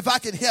if I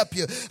can help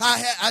you.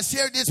 I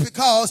shared this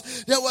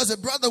because there was a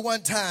brother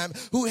one time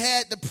who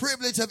had the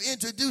privilege of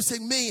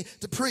introducing me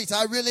to preach.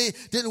 I really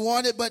didn't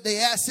want it, but they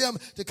asked him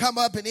to come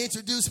up and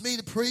introduce me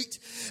to preach.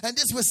 And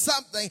this was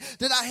something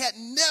that I had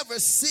never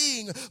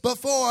seen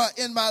before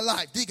in my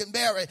life. Deacon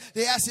Barry,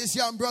 they asked this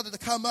young brother to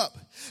come up.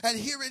 And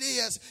here it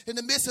is in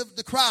the midst of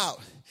the crowd.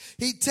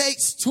 He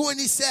takes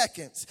 20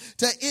 seconds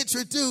to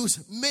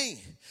introduce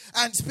me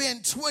and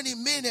spend 20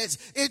 minutes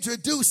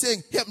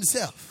introducing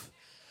himself.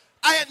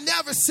 I had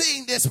never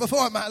seen this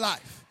before in my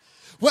life,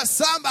 where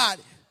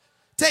somebody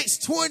takes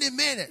 20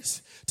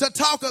 minutes to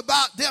talk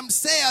about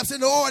themselves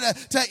in order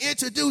to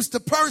introduce the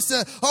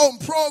person on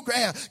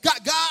program.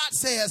 God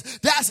says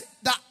that's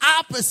the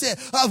opposite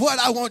of what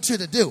I want you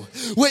to do.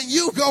 When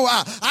you go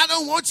out, I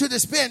don't want you to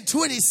spend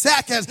 20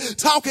 seconds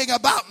talking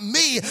about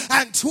me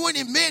and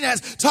 20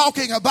 minutes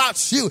talking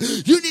about you.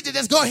 You need to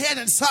just go ahead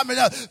and sum it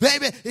up.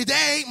 Baby,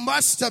 there ain't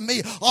much to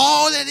me.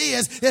 All it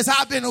is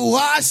I've been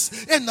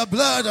washed in the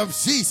blood of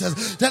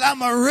Jesus, that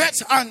I'm a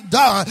wretch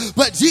undone,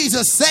 but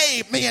Jesus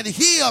saved me and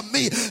healed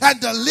me and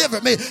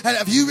delivered me. And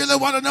if you really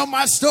want to know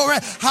my story,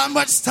 how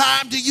much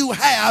time do you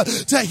have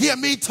to hear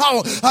me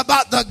talk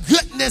about the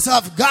goodness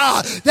of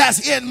God that's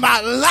in my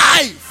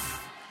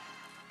life?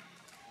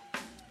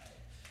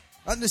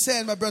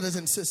 Understand, my brothers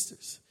and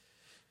sisters,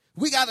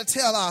 we got to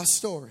tell our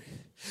story.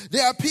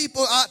 There are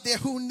people out there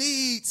who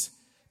need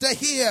to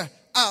hear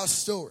our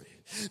story.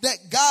 That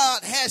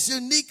God has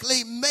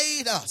uniquely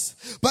made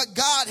us, but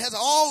God has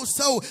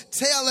also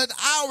tailored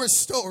our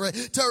story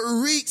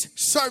to reach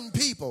certain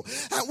people.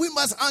 And we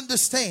must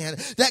understand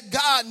that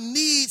God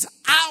needs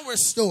our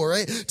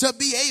story to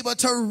be able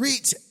to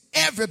reach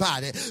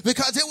everybody,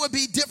 because it would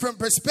be different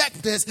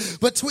perspectives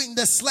between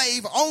the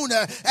slave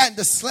owner and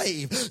the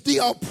slave, the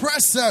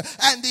oppressor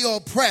and the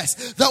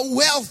oppressed, the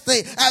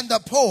wealthy and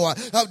the poor,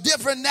 of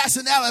different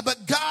nationality.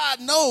 But God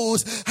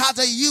knows how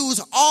to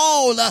use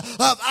all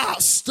of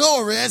our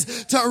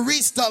stories to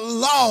reach the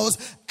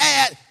lost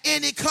at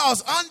any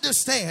cost.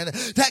 Understand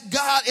that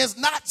God is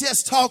not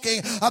just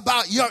talking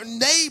about your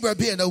neighbor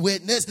being a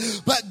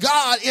witness, but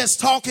God is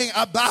talking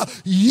about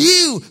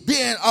you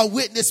being a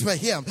witness for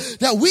him.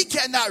 That we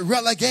cannot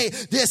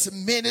relegate this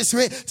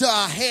ministry to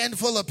a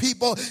handful of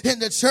people in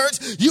the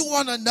church. You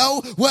want to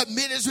know what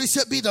ministry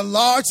should be the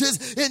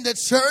largest in the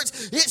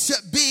church? It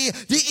should be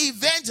the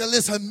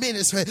evangelism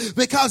ministry,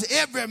 because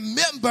every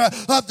member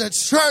of the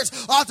church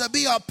ought to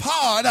be a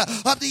part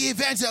of the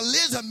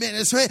evangelism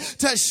ministry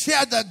to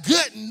share the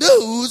good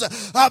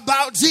news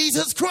about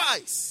Jesus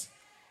Christ.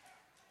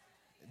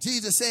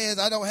 Jesus says,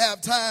 I don't have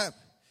time,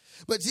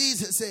 but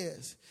Jesus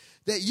says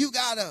that you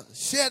got to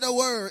share the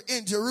word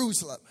in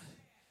Jerusalem,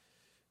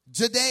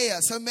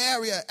 Judea,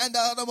 Samaria, and the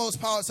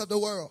uttermost parts of the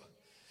world.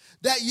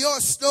 That your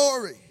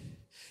story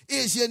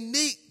is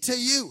unique to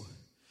you,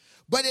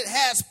 but it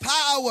has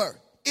power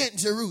in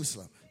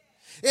Jerusalem.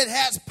 It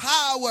has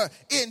power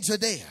in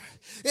Judea.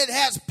 It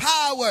has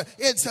power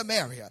in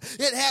Samaria.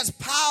 It has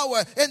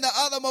power in the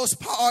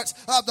uttermost parts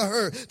of the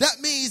earth. That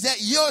means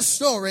that your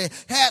story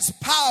has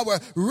power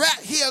right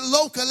here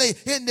locally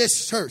in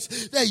this church.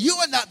 That you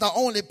are not the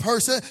only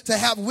person to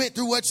have went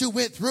through what you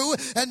went through.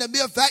 And the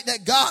mere fact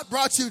that God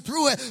brought you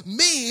through it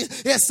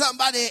means there's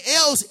somebody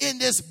else in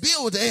this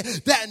building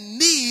that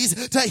needs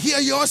needs to hear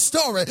your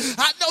story.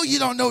 I know you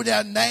don't know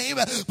their name,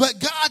 but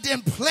God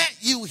didn't plant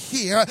you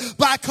here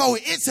by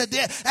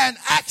coincidence and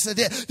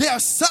accident.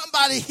 There's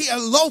somebody here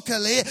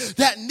locally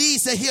that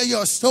needs to hear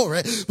your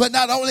story. But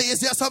not only is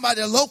there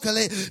somebody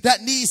locally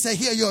that needs to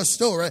hear your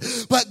story,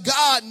 but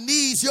God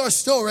needs your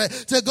story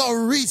to go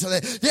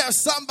regionally.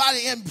 There's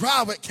somebody in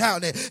Broward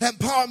County and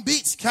Palm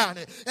Beach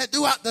County and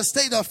throughout the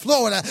state of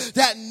Florida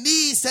that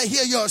needs to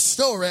hear your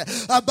story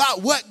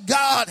about what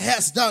God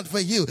has done for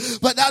you.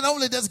 But not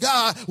only does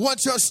God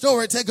want your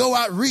story to go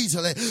out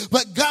regionally,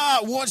 but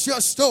God wants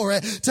your story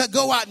to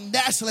go out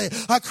nationally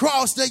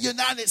across the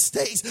United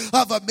States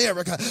of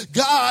America.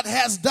 God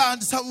has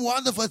done some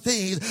wonderful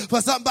things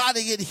for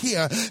somebody in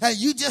here, and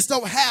you just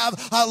don't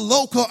have a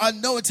local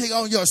anointing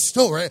on your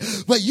story,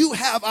 but you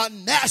have a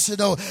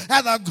national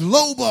and a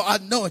global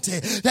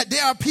anointing. That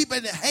there are people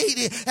in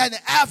Haiti and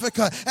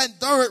Africa and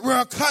third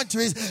world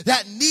countries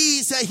that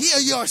needs to hear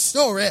your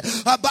story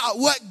about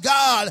what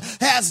God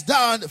has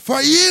done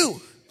for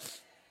you.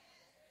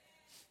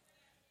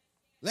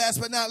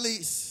 Last but not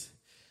least,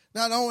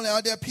 not only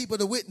are there people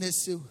to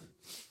witness to,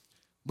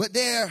 but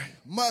there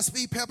must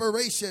be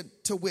preparation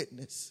to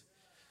witness.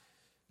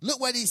 Look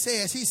what he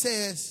says. He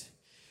says,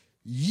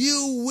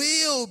 you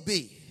will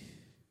be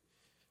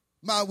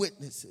my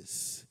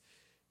witnesses.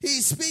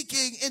 He's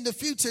speaking in the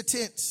future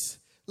tense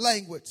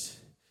language,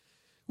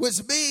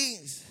 which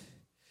means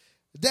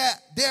that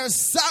there's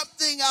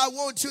something I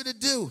want you to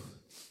do,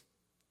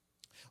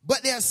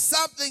 but there's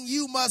something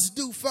you must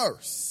do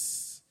first,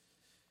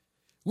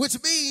 which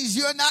means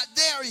you're not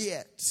there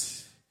yet.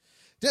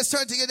 Just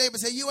turn to your neighbor and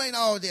say, you ain't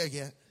all there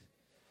yet.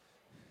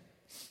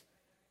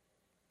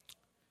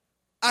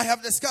 I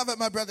have discovered,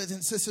 my brothers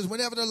and sisters,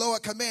 whenever the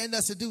Lord commands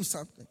us to do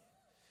something,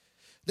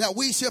 that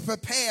we should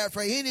prepare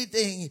for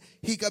anything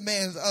he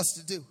commands us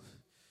to do.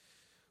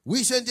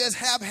 We shouldn't just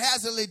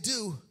haphazardly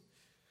do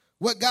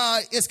what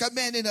God is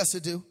commanding us to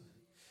do.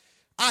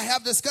 I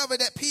have discovered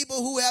that people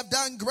who have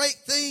done great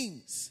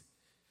things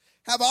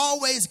have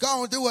always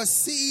gone through a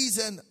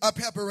season of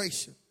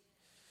preparation.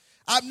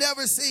 I've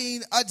never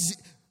seen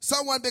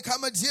someone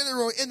become a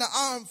general in the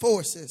armed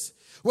forces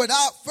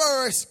without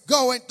first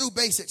going through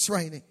basic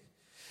training.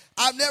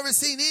 I've never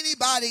seen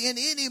anybody in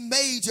any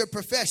major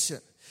profession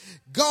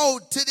go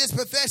to this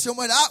profession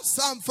without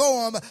some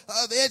form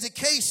of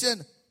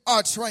education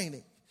or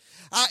training.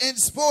 In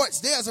sports,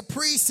 there's a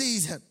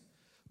preseason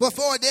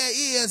before there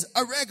is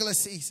a regular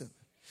season.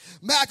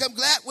 Malcolm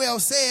Gladwell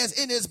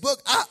says in his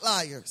book,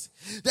 Outliers,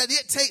 that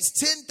it takes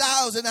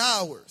 10,000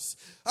 hours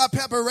of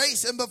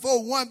preparation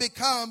before one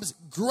becomes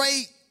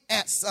great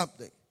at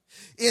something.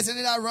 Isn't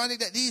it ironic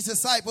that these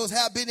disciples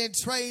have been in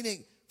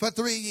training for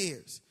 3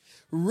 years?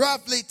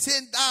 Roughly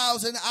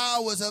 10,000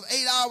 hours of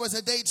 8 hours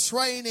a day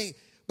training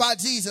by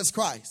Jesus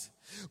Christ.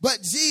 But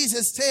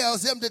Jesus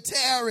tells them to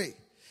tarry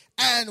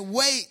and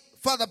wait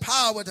for the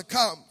power to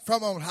come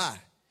from on high.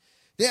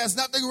 There's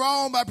nothing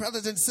wrong, my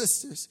brothers and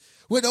sisters,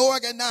 with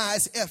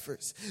organized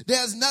efforts.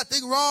 There's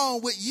nothing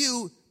wrong with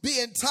you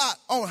being taught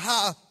on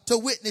how to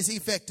witness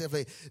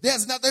effectively.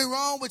 There's nothing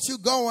wrong with you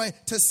going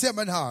to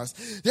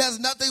seminars. There's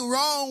nothing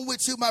wrong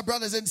with you, my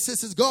brothers and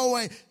sisters,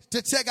 going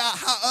to check out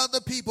how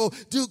other people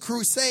do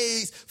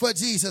crusades for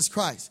Jesus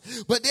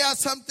Christ. But there are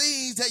some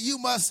things that you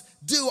must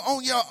do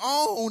on your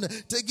own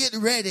to get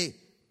ready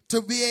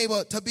to be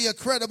able to be a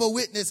credible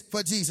witness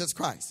for Jesus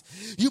Christ.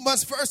 You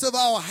must first of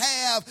all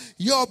have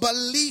your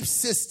belief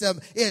system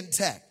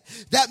intact.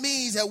 That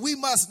means that we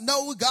must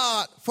know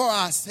God for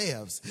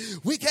ourselves.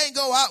 We can't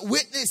go out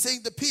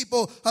witnessing to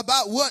people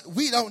about what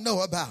we don't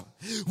know about.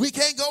 We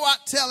can't go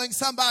out telling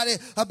somebody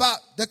about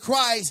the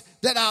Christ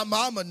that our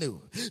mama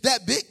knew,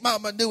 that big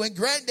mama knew and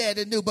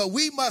granddaddy knew, but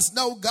we must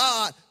know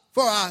God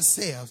for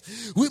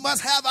ourselves. We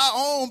must have our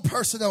own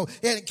personal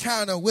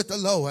encounter with the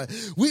Lord.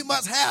 We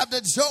must have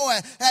the joy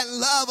and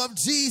love of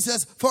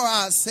Jesus for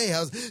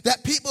ourselves,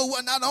 that people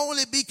will not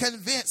only be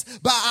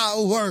convinced by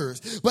our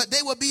words, but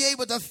they will be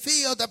able to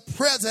feel the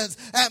presence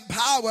and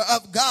power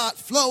of God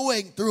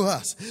flowing through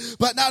us.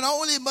 But not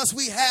only must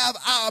we have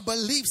our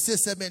belief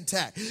system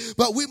intact,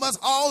 but we must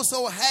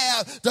also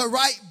have the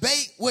right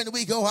bait when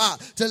we go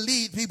out to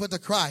lead people to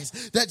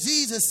Christ. That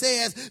Jesus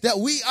says that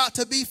we ought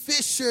to be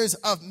fishers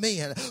of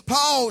men.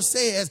 Paul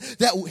says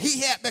that he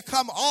had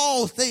become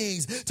all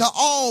things to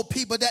all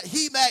people that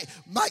he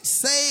might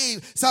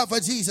save some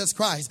for Jesus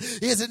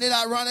Christ. Isn't it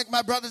ironic,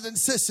 my brothers and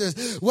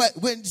sisters,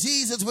 when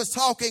Jesus was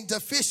talking to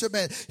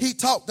fishermen, he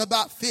talked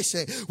about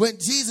fishing. When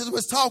Jesus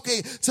was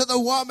talking to the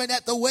woman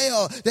at the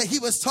well, that he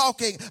was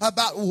talking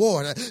about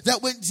water. That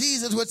when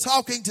Jesus was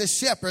talking to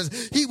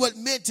shepherds, he would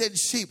mention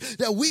sheep.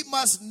 That we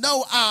must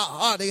know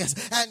our audience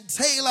and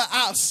tailor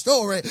our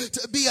story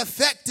to be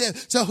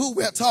effective to who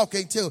we're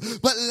talking to.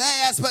 But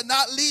last last but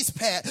not least,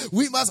 Pat,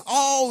 we must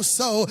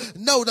also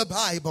know the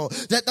Bible,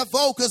 that the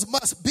focus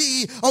must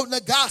be on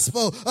the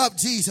gospel of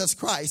Jesus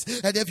Christ.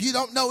 And if you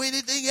don't know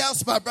anything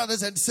else, my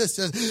brothers and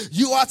sisters,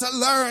 you ought to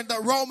learn the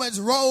Romans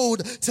road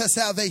to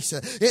salvation.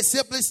 It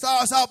simply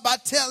starts out by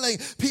telling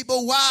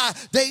people why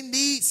they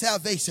need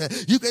salvation.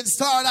 You can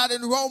start out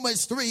in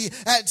Romans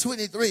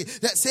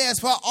 3:23 that says,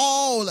 for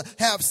all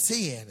have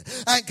sinned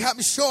and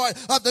come short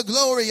of the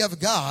glory of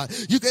God.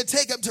 You can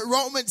take them to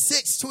Romans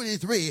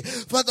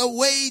 6:23, for the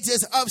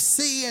wages of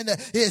sin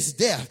is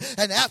death.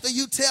 And after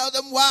you tell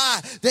them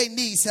why they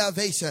need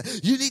salvation,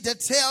 you need to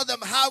tell them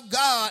how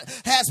God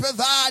has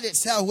provided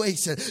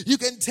salvation. You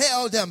can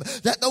tell them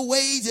that the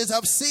wages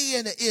of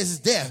sin is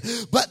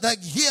death, but the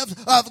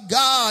gift of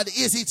God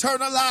is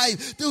eternal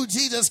life through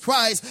Jesus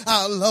Christ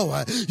our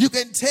Lord. You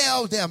can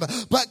tell them,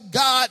 but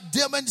God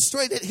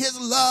demonstrated his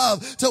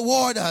love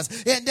toward us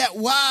in that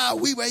while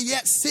we were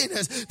yet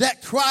sinners,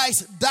 that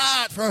Christ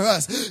died for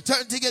us.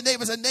 Turn to your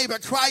neighbors and neighbor,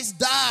 Christ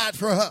died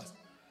for us.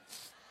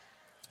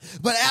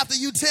 But after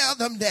you tell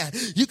them that,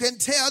 you can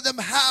tell them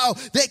how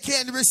they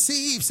can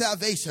receive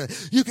salvation.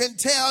 You can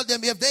tell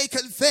them if they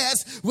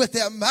confess with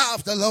their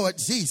mouth the Lord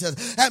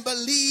Jesus and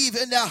believe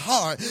in their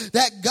heart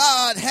that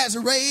God has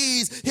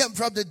raised him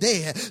from the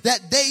dead,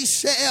 that they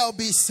shall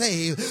be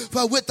saved.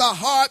 For with the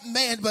heart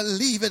man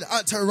believeth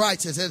unto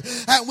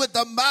righteousness, and with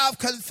the mouth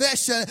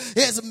confession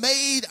is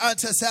made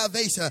unto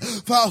salvation.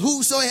 For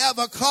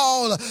whosoever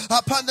call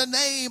upon the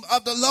name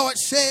of the Lord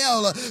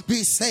shall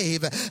be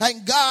saved.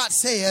 And God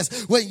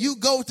says, when you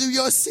go through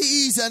your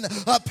season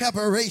of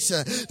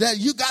preparation, that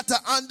you got to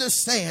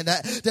understand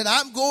that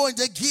I'm going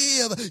to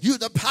give you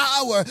the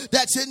power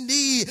that you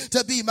need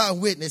to be my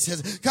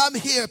witnesses. Come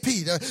here,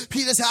 Peter.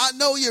 Peter said, I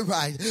know you're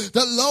right.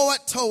 The Lord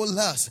told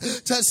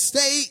us to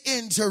stay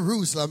in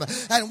Jerusalem,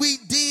 and we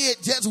did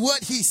just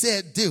what he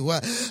said do.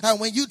 And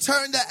when you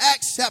turn to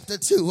Acts chapter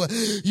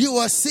 2, you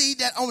will see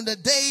that on the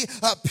day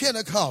of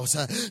Pentecost,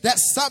 that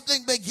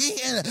something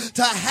began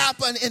to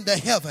happen in the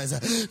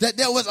heavens, that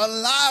there was a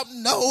loud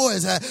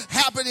noise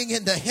happening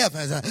in the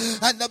heavens.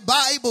 And the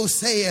Bible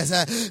says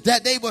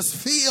that they was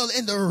filled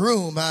in the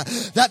room,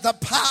 that the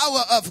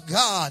power of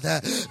God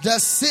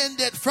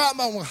descended from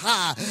on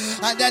high,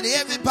 and that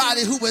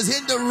everybody who was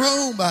in the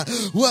room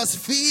was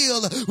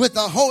filled with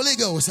the Holy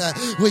Ghost.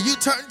 When you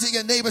turn to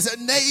your neighbor and say,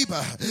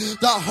 neighbor,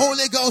 the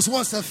Holy Ghost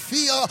wants to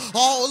fill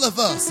all of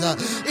us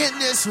in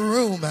this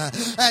room.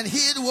 And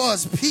here it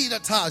was Peter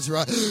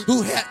Tajra,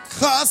 who had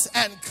cussed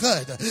and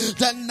cut,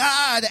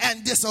 denied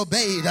and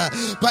disobeyed,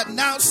 but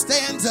now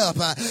stands up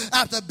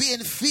after being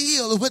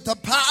filled with the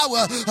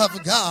power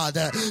of God.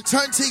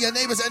 Turn to your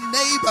neighbors and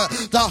neighbor,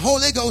 the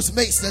Holy Ghost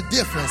makes the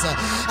difference.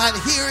 And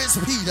here is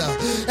Peter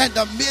in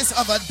the midst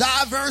of a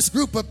diverse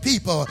group of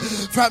people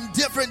from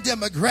different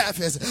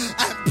demographics.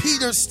 And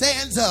Peter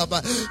stands up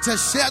to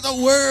share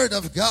the word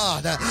of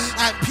God.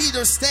 And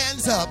Peter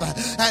stands up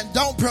and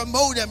don't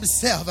promote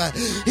himself.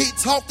 He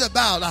talked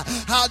about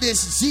how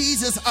this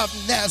Jesus of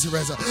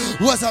Nazareth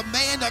was a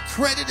man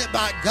accredited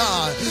by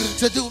God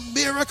to do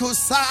miracles,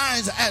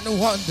 signs, and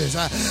wonders.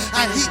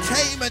 And he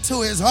came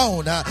into his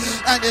own,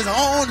 and his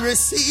own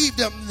received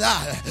him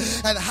not.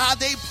 And how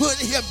they put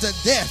him to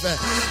death,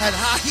 and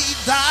how he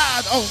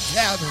died on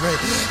Calvary.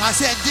 I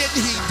said,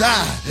 didn't he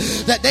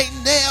die? That they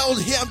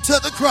nailed him to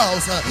the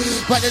cross.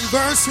 But in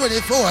verse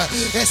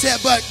 24, it said,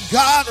 but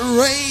God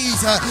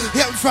raised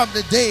him from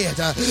the dead.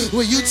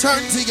 When you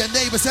turn to your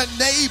neighbor, say,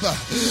 neighbor,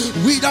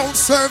 we don't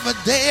serve a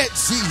dead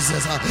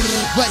Jesus,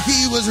 but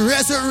he was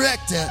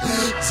resurrected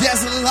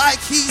just like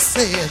he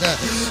said.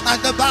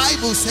 And the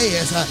Bible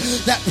says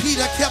that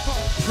Peter kept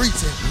on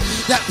preaching,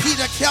 that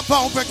Peter kept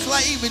on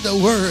proclaiming the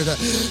word,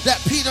 that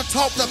Peter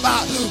talked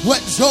about what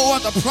Joel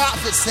the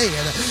prophet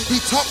said. He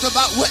talked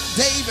about what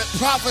David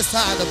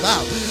prophesied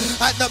about.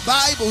 And the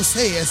Bible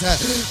says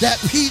that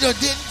Peter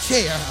didn't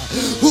care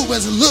who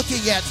was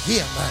looking at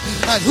him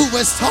and who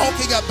was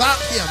talking about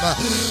him,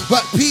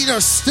 but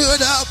Peter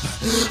stood up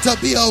to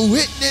be a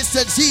witness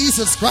to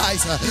Jesus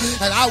Christ.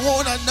 And I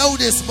want to know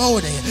this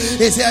morning,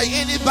 is there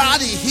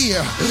anybody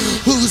here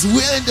who's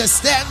willing to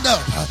stand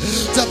up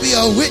to be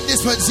a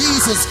witness for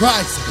Jesus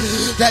Christ?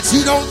 That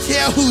you don't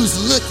care who's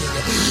looking,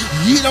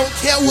 you don't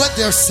care what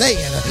they're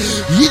saying,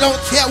 you don't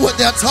care what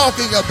they're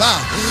talking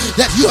about,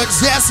 that you are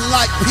just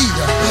like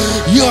Peter.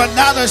 You are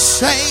not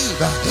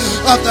ashamed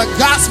of the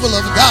gospel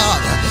of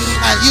God,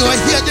 and you are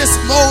here this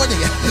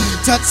morning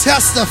to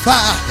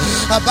testify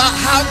about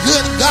how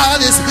good God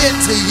has been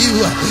to you.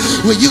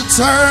 When you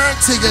turn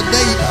to your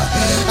neighbor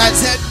and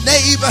say,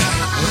 neighbor,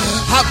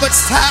 how much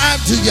time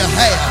do you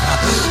have?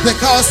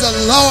 Because the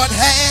Lord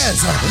has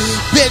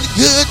been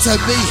good to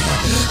me,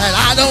 and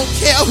I don't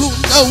care who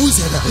knows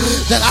it,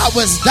 that I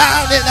was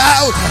down and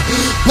out,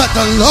 but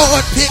the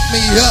Lord picked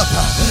me up.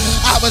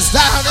 I was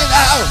down and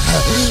out,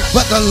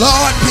 but the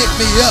Lord picked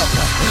me up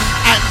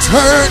and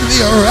turned me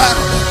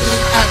around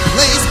and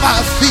placed my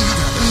feet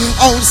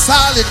on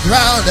solid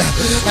ground.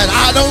 And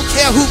I don't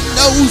care who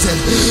knows it,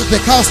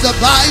 because the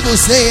Bible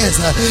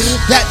says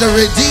that the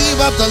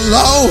redeemed of the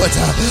Lord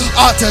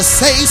ought to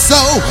say so.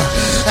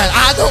 And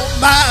I don't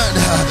mind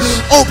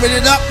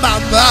opening up my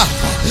mouth,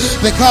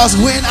 because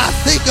when I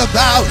think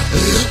about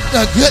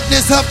the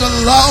goodness of the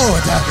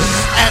Lord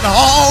and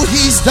all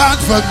he's done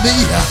for me,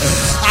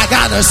 I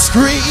gotta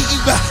scream,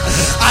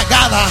 I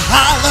gotta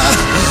holler,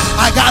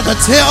 I gotta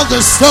tell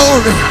the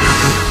story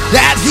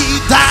that he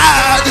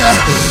died.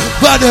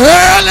 But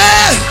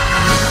early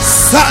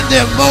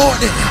Sunday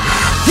morning,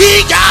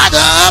 he got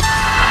up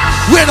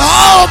with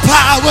all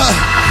power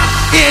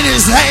in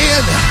his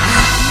hand.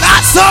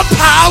 Not some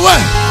power,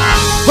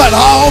 but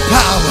all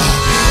power.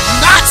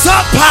 Not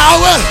some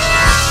power,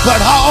 but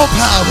all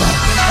power.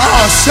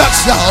 Oh,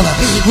 shucks, y'all.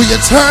 Will you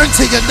turn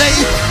to your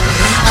neighbor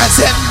and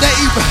say,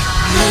 neighbor,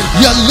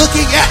 you're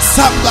looking at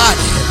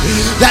somebody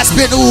that's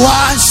been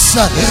washed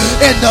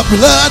in the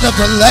blood of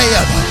the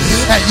Lamb,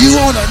 and you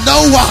want to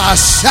know why I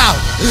shout.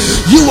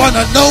 You want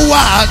to know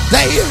why I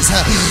dance,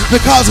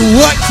 because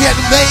what can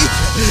make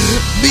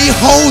me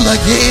whole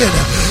again?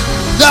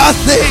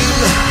 Nothing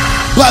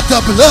but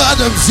the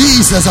blood of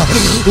Jesus.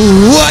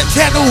 What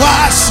can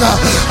wash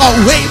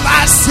away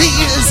my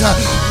sins?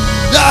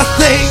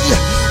 Nothing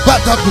but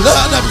the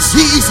blood of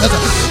Jesus.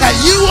 And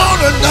you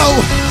want to know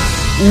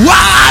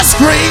why I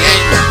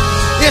scream?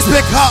 It's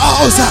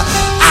because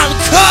I'm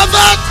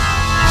covered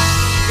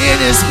in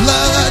his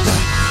blood.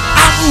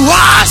 I'm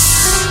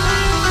washed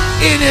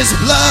in his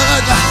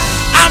blood.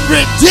 I'm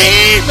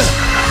redeemed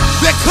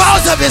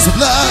because of his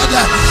blood.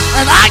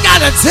 And I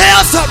gotta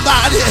tell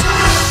somebody,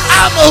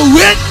 I'm a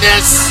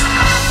witness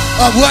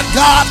of what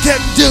God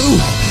can do.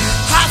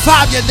 High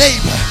five your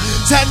neighbor.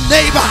 Say,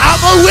 neighbor,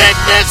 I'm a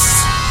witness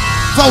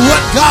for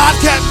what God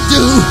can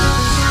do.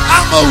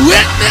 I'm a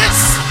witness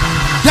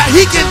that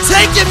he can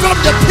take you from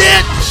the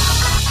pit,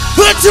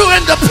 put you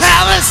in the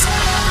palace,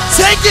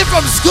 take you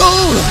from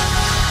school,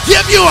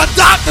 give you a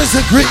doctor's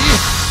degree.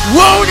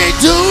 Won't he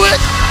do it?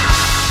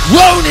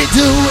 Won't he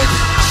do it?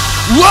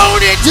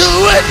 Won't he do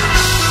it?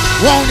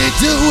 Won't he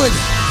do it?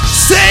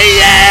 Say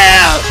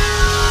yeah.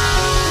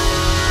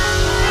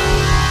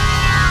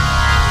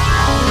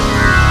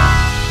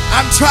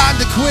 I'm trying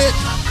to quit,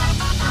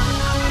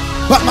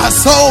 but my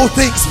soul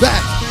thinks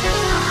back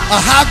of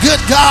how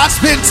good God's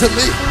been to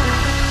me.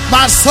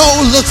 My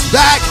soul looks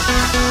back,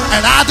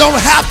 and I don't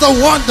have to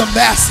wonder,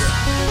 Master.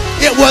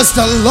 It was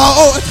the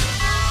Lord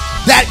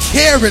that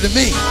carried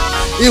me.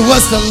 It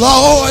was the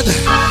Lord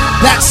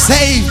that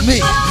saved me.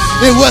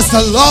 It was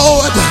the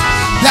Lord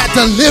that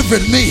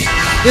delivered me.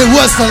 It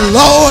was the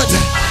Lord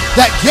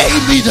that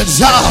gave me the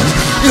job.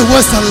 It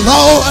was the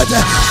Lord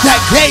that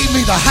gave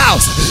me the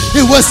house.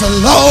 It was the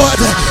Lord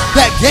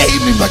that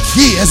gave me my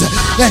kids.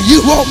 And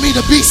you want me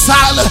to be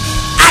silent?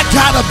 I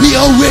gotta be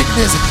a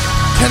witness.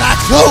 Can I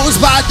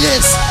close by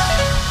this?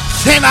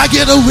 Can I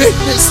get a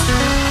witness?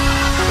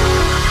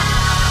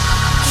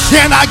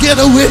 Can I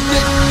get a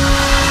witness?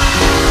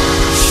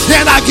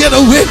 Can I get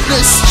a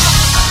witness?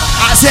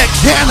 I said,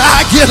 can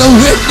I get a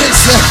witness?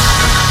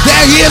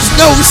 There is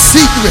no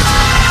secret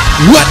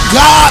what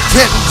God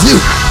can do.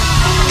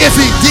 If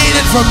he did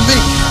it for me,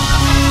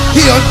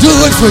 he'll do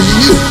it for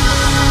you.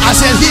 I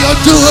said, he'll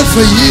do it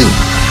for you.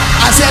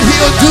 I said,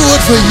 he'll do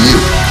it for you.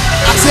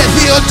 I said,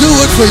 he'll do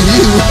it for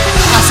you.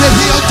 I said,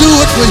 he'll do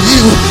it for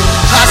you.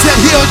 I said,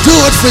 he'll do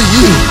it for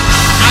you.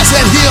 I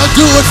said, he'll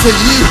do it for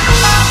you.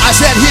 I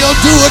said, he'll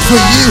do it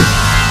for you.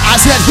 I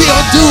said,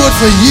 he'll do it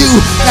for you,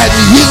 and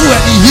you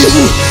and you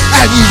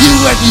and you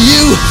and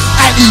you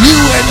and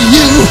you and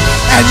you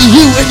and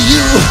you and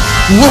you.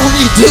 Won't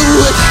he do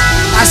it?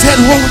 I said,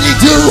 won't he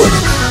do it?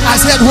 I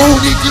said,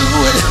 won't he do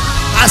it?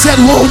 I said,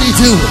 won't he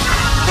do it?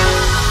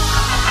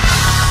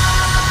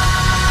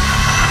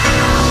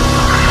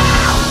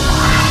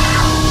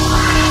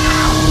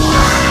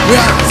 We're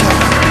out of time.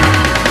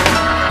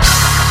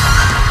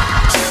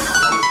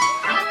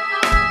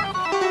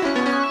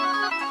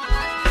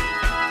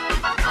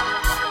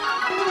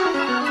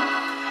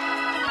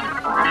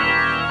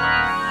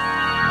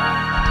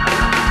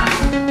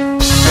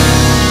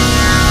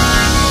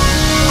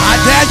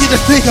 To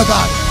think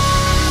about it,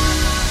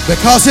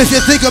 because if you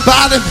think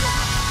about him,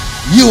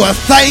 you will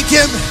thank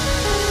him.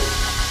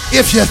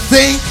 If you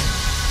think,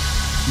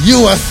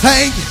 you will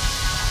thank.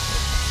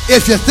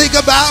 If you think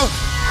about,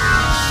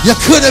 you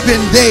could have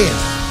been dead,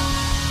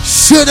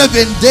 should have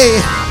been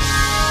dead,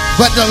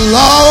 but the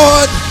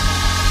Lord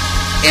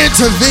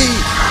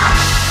intervened.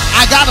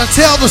 I gotta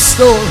tell the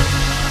story.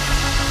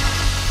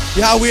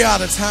 Yeah, we're out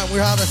of time.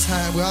 We're out of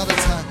time. We're out of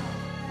time.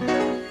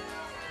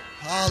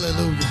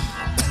 Hallelujah.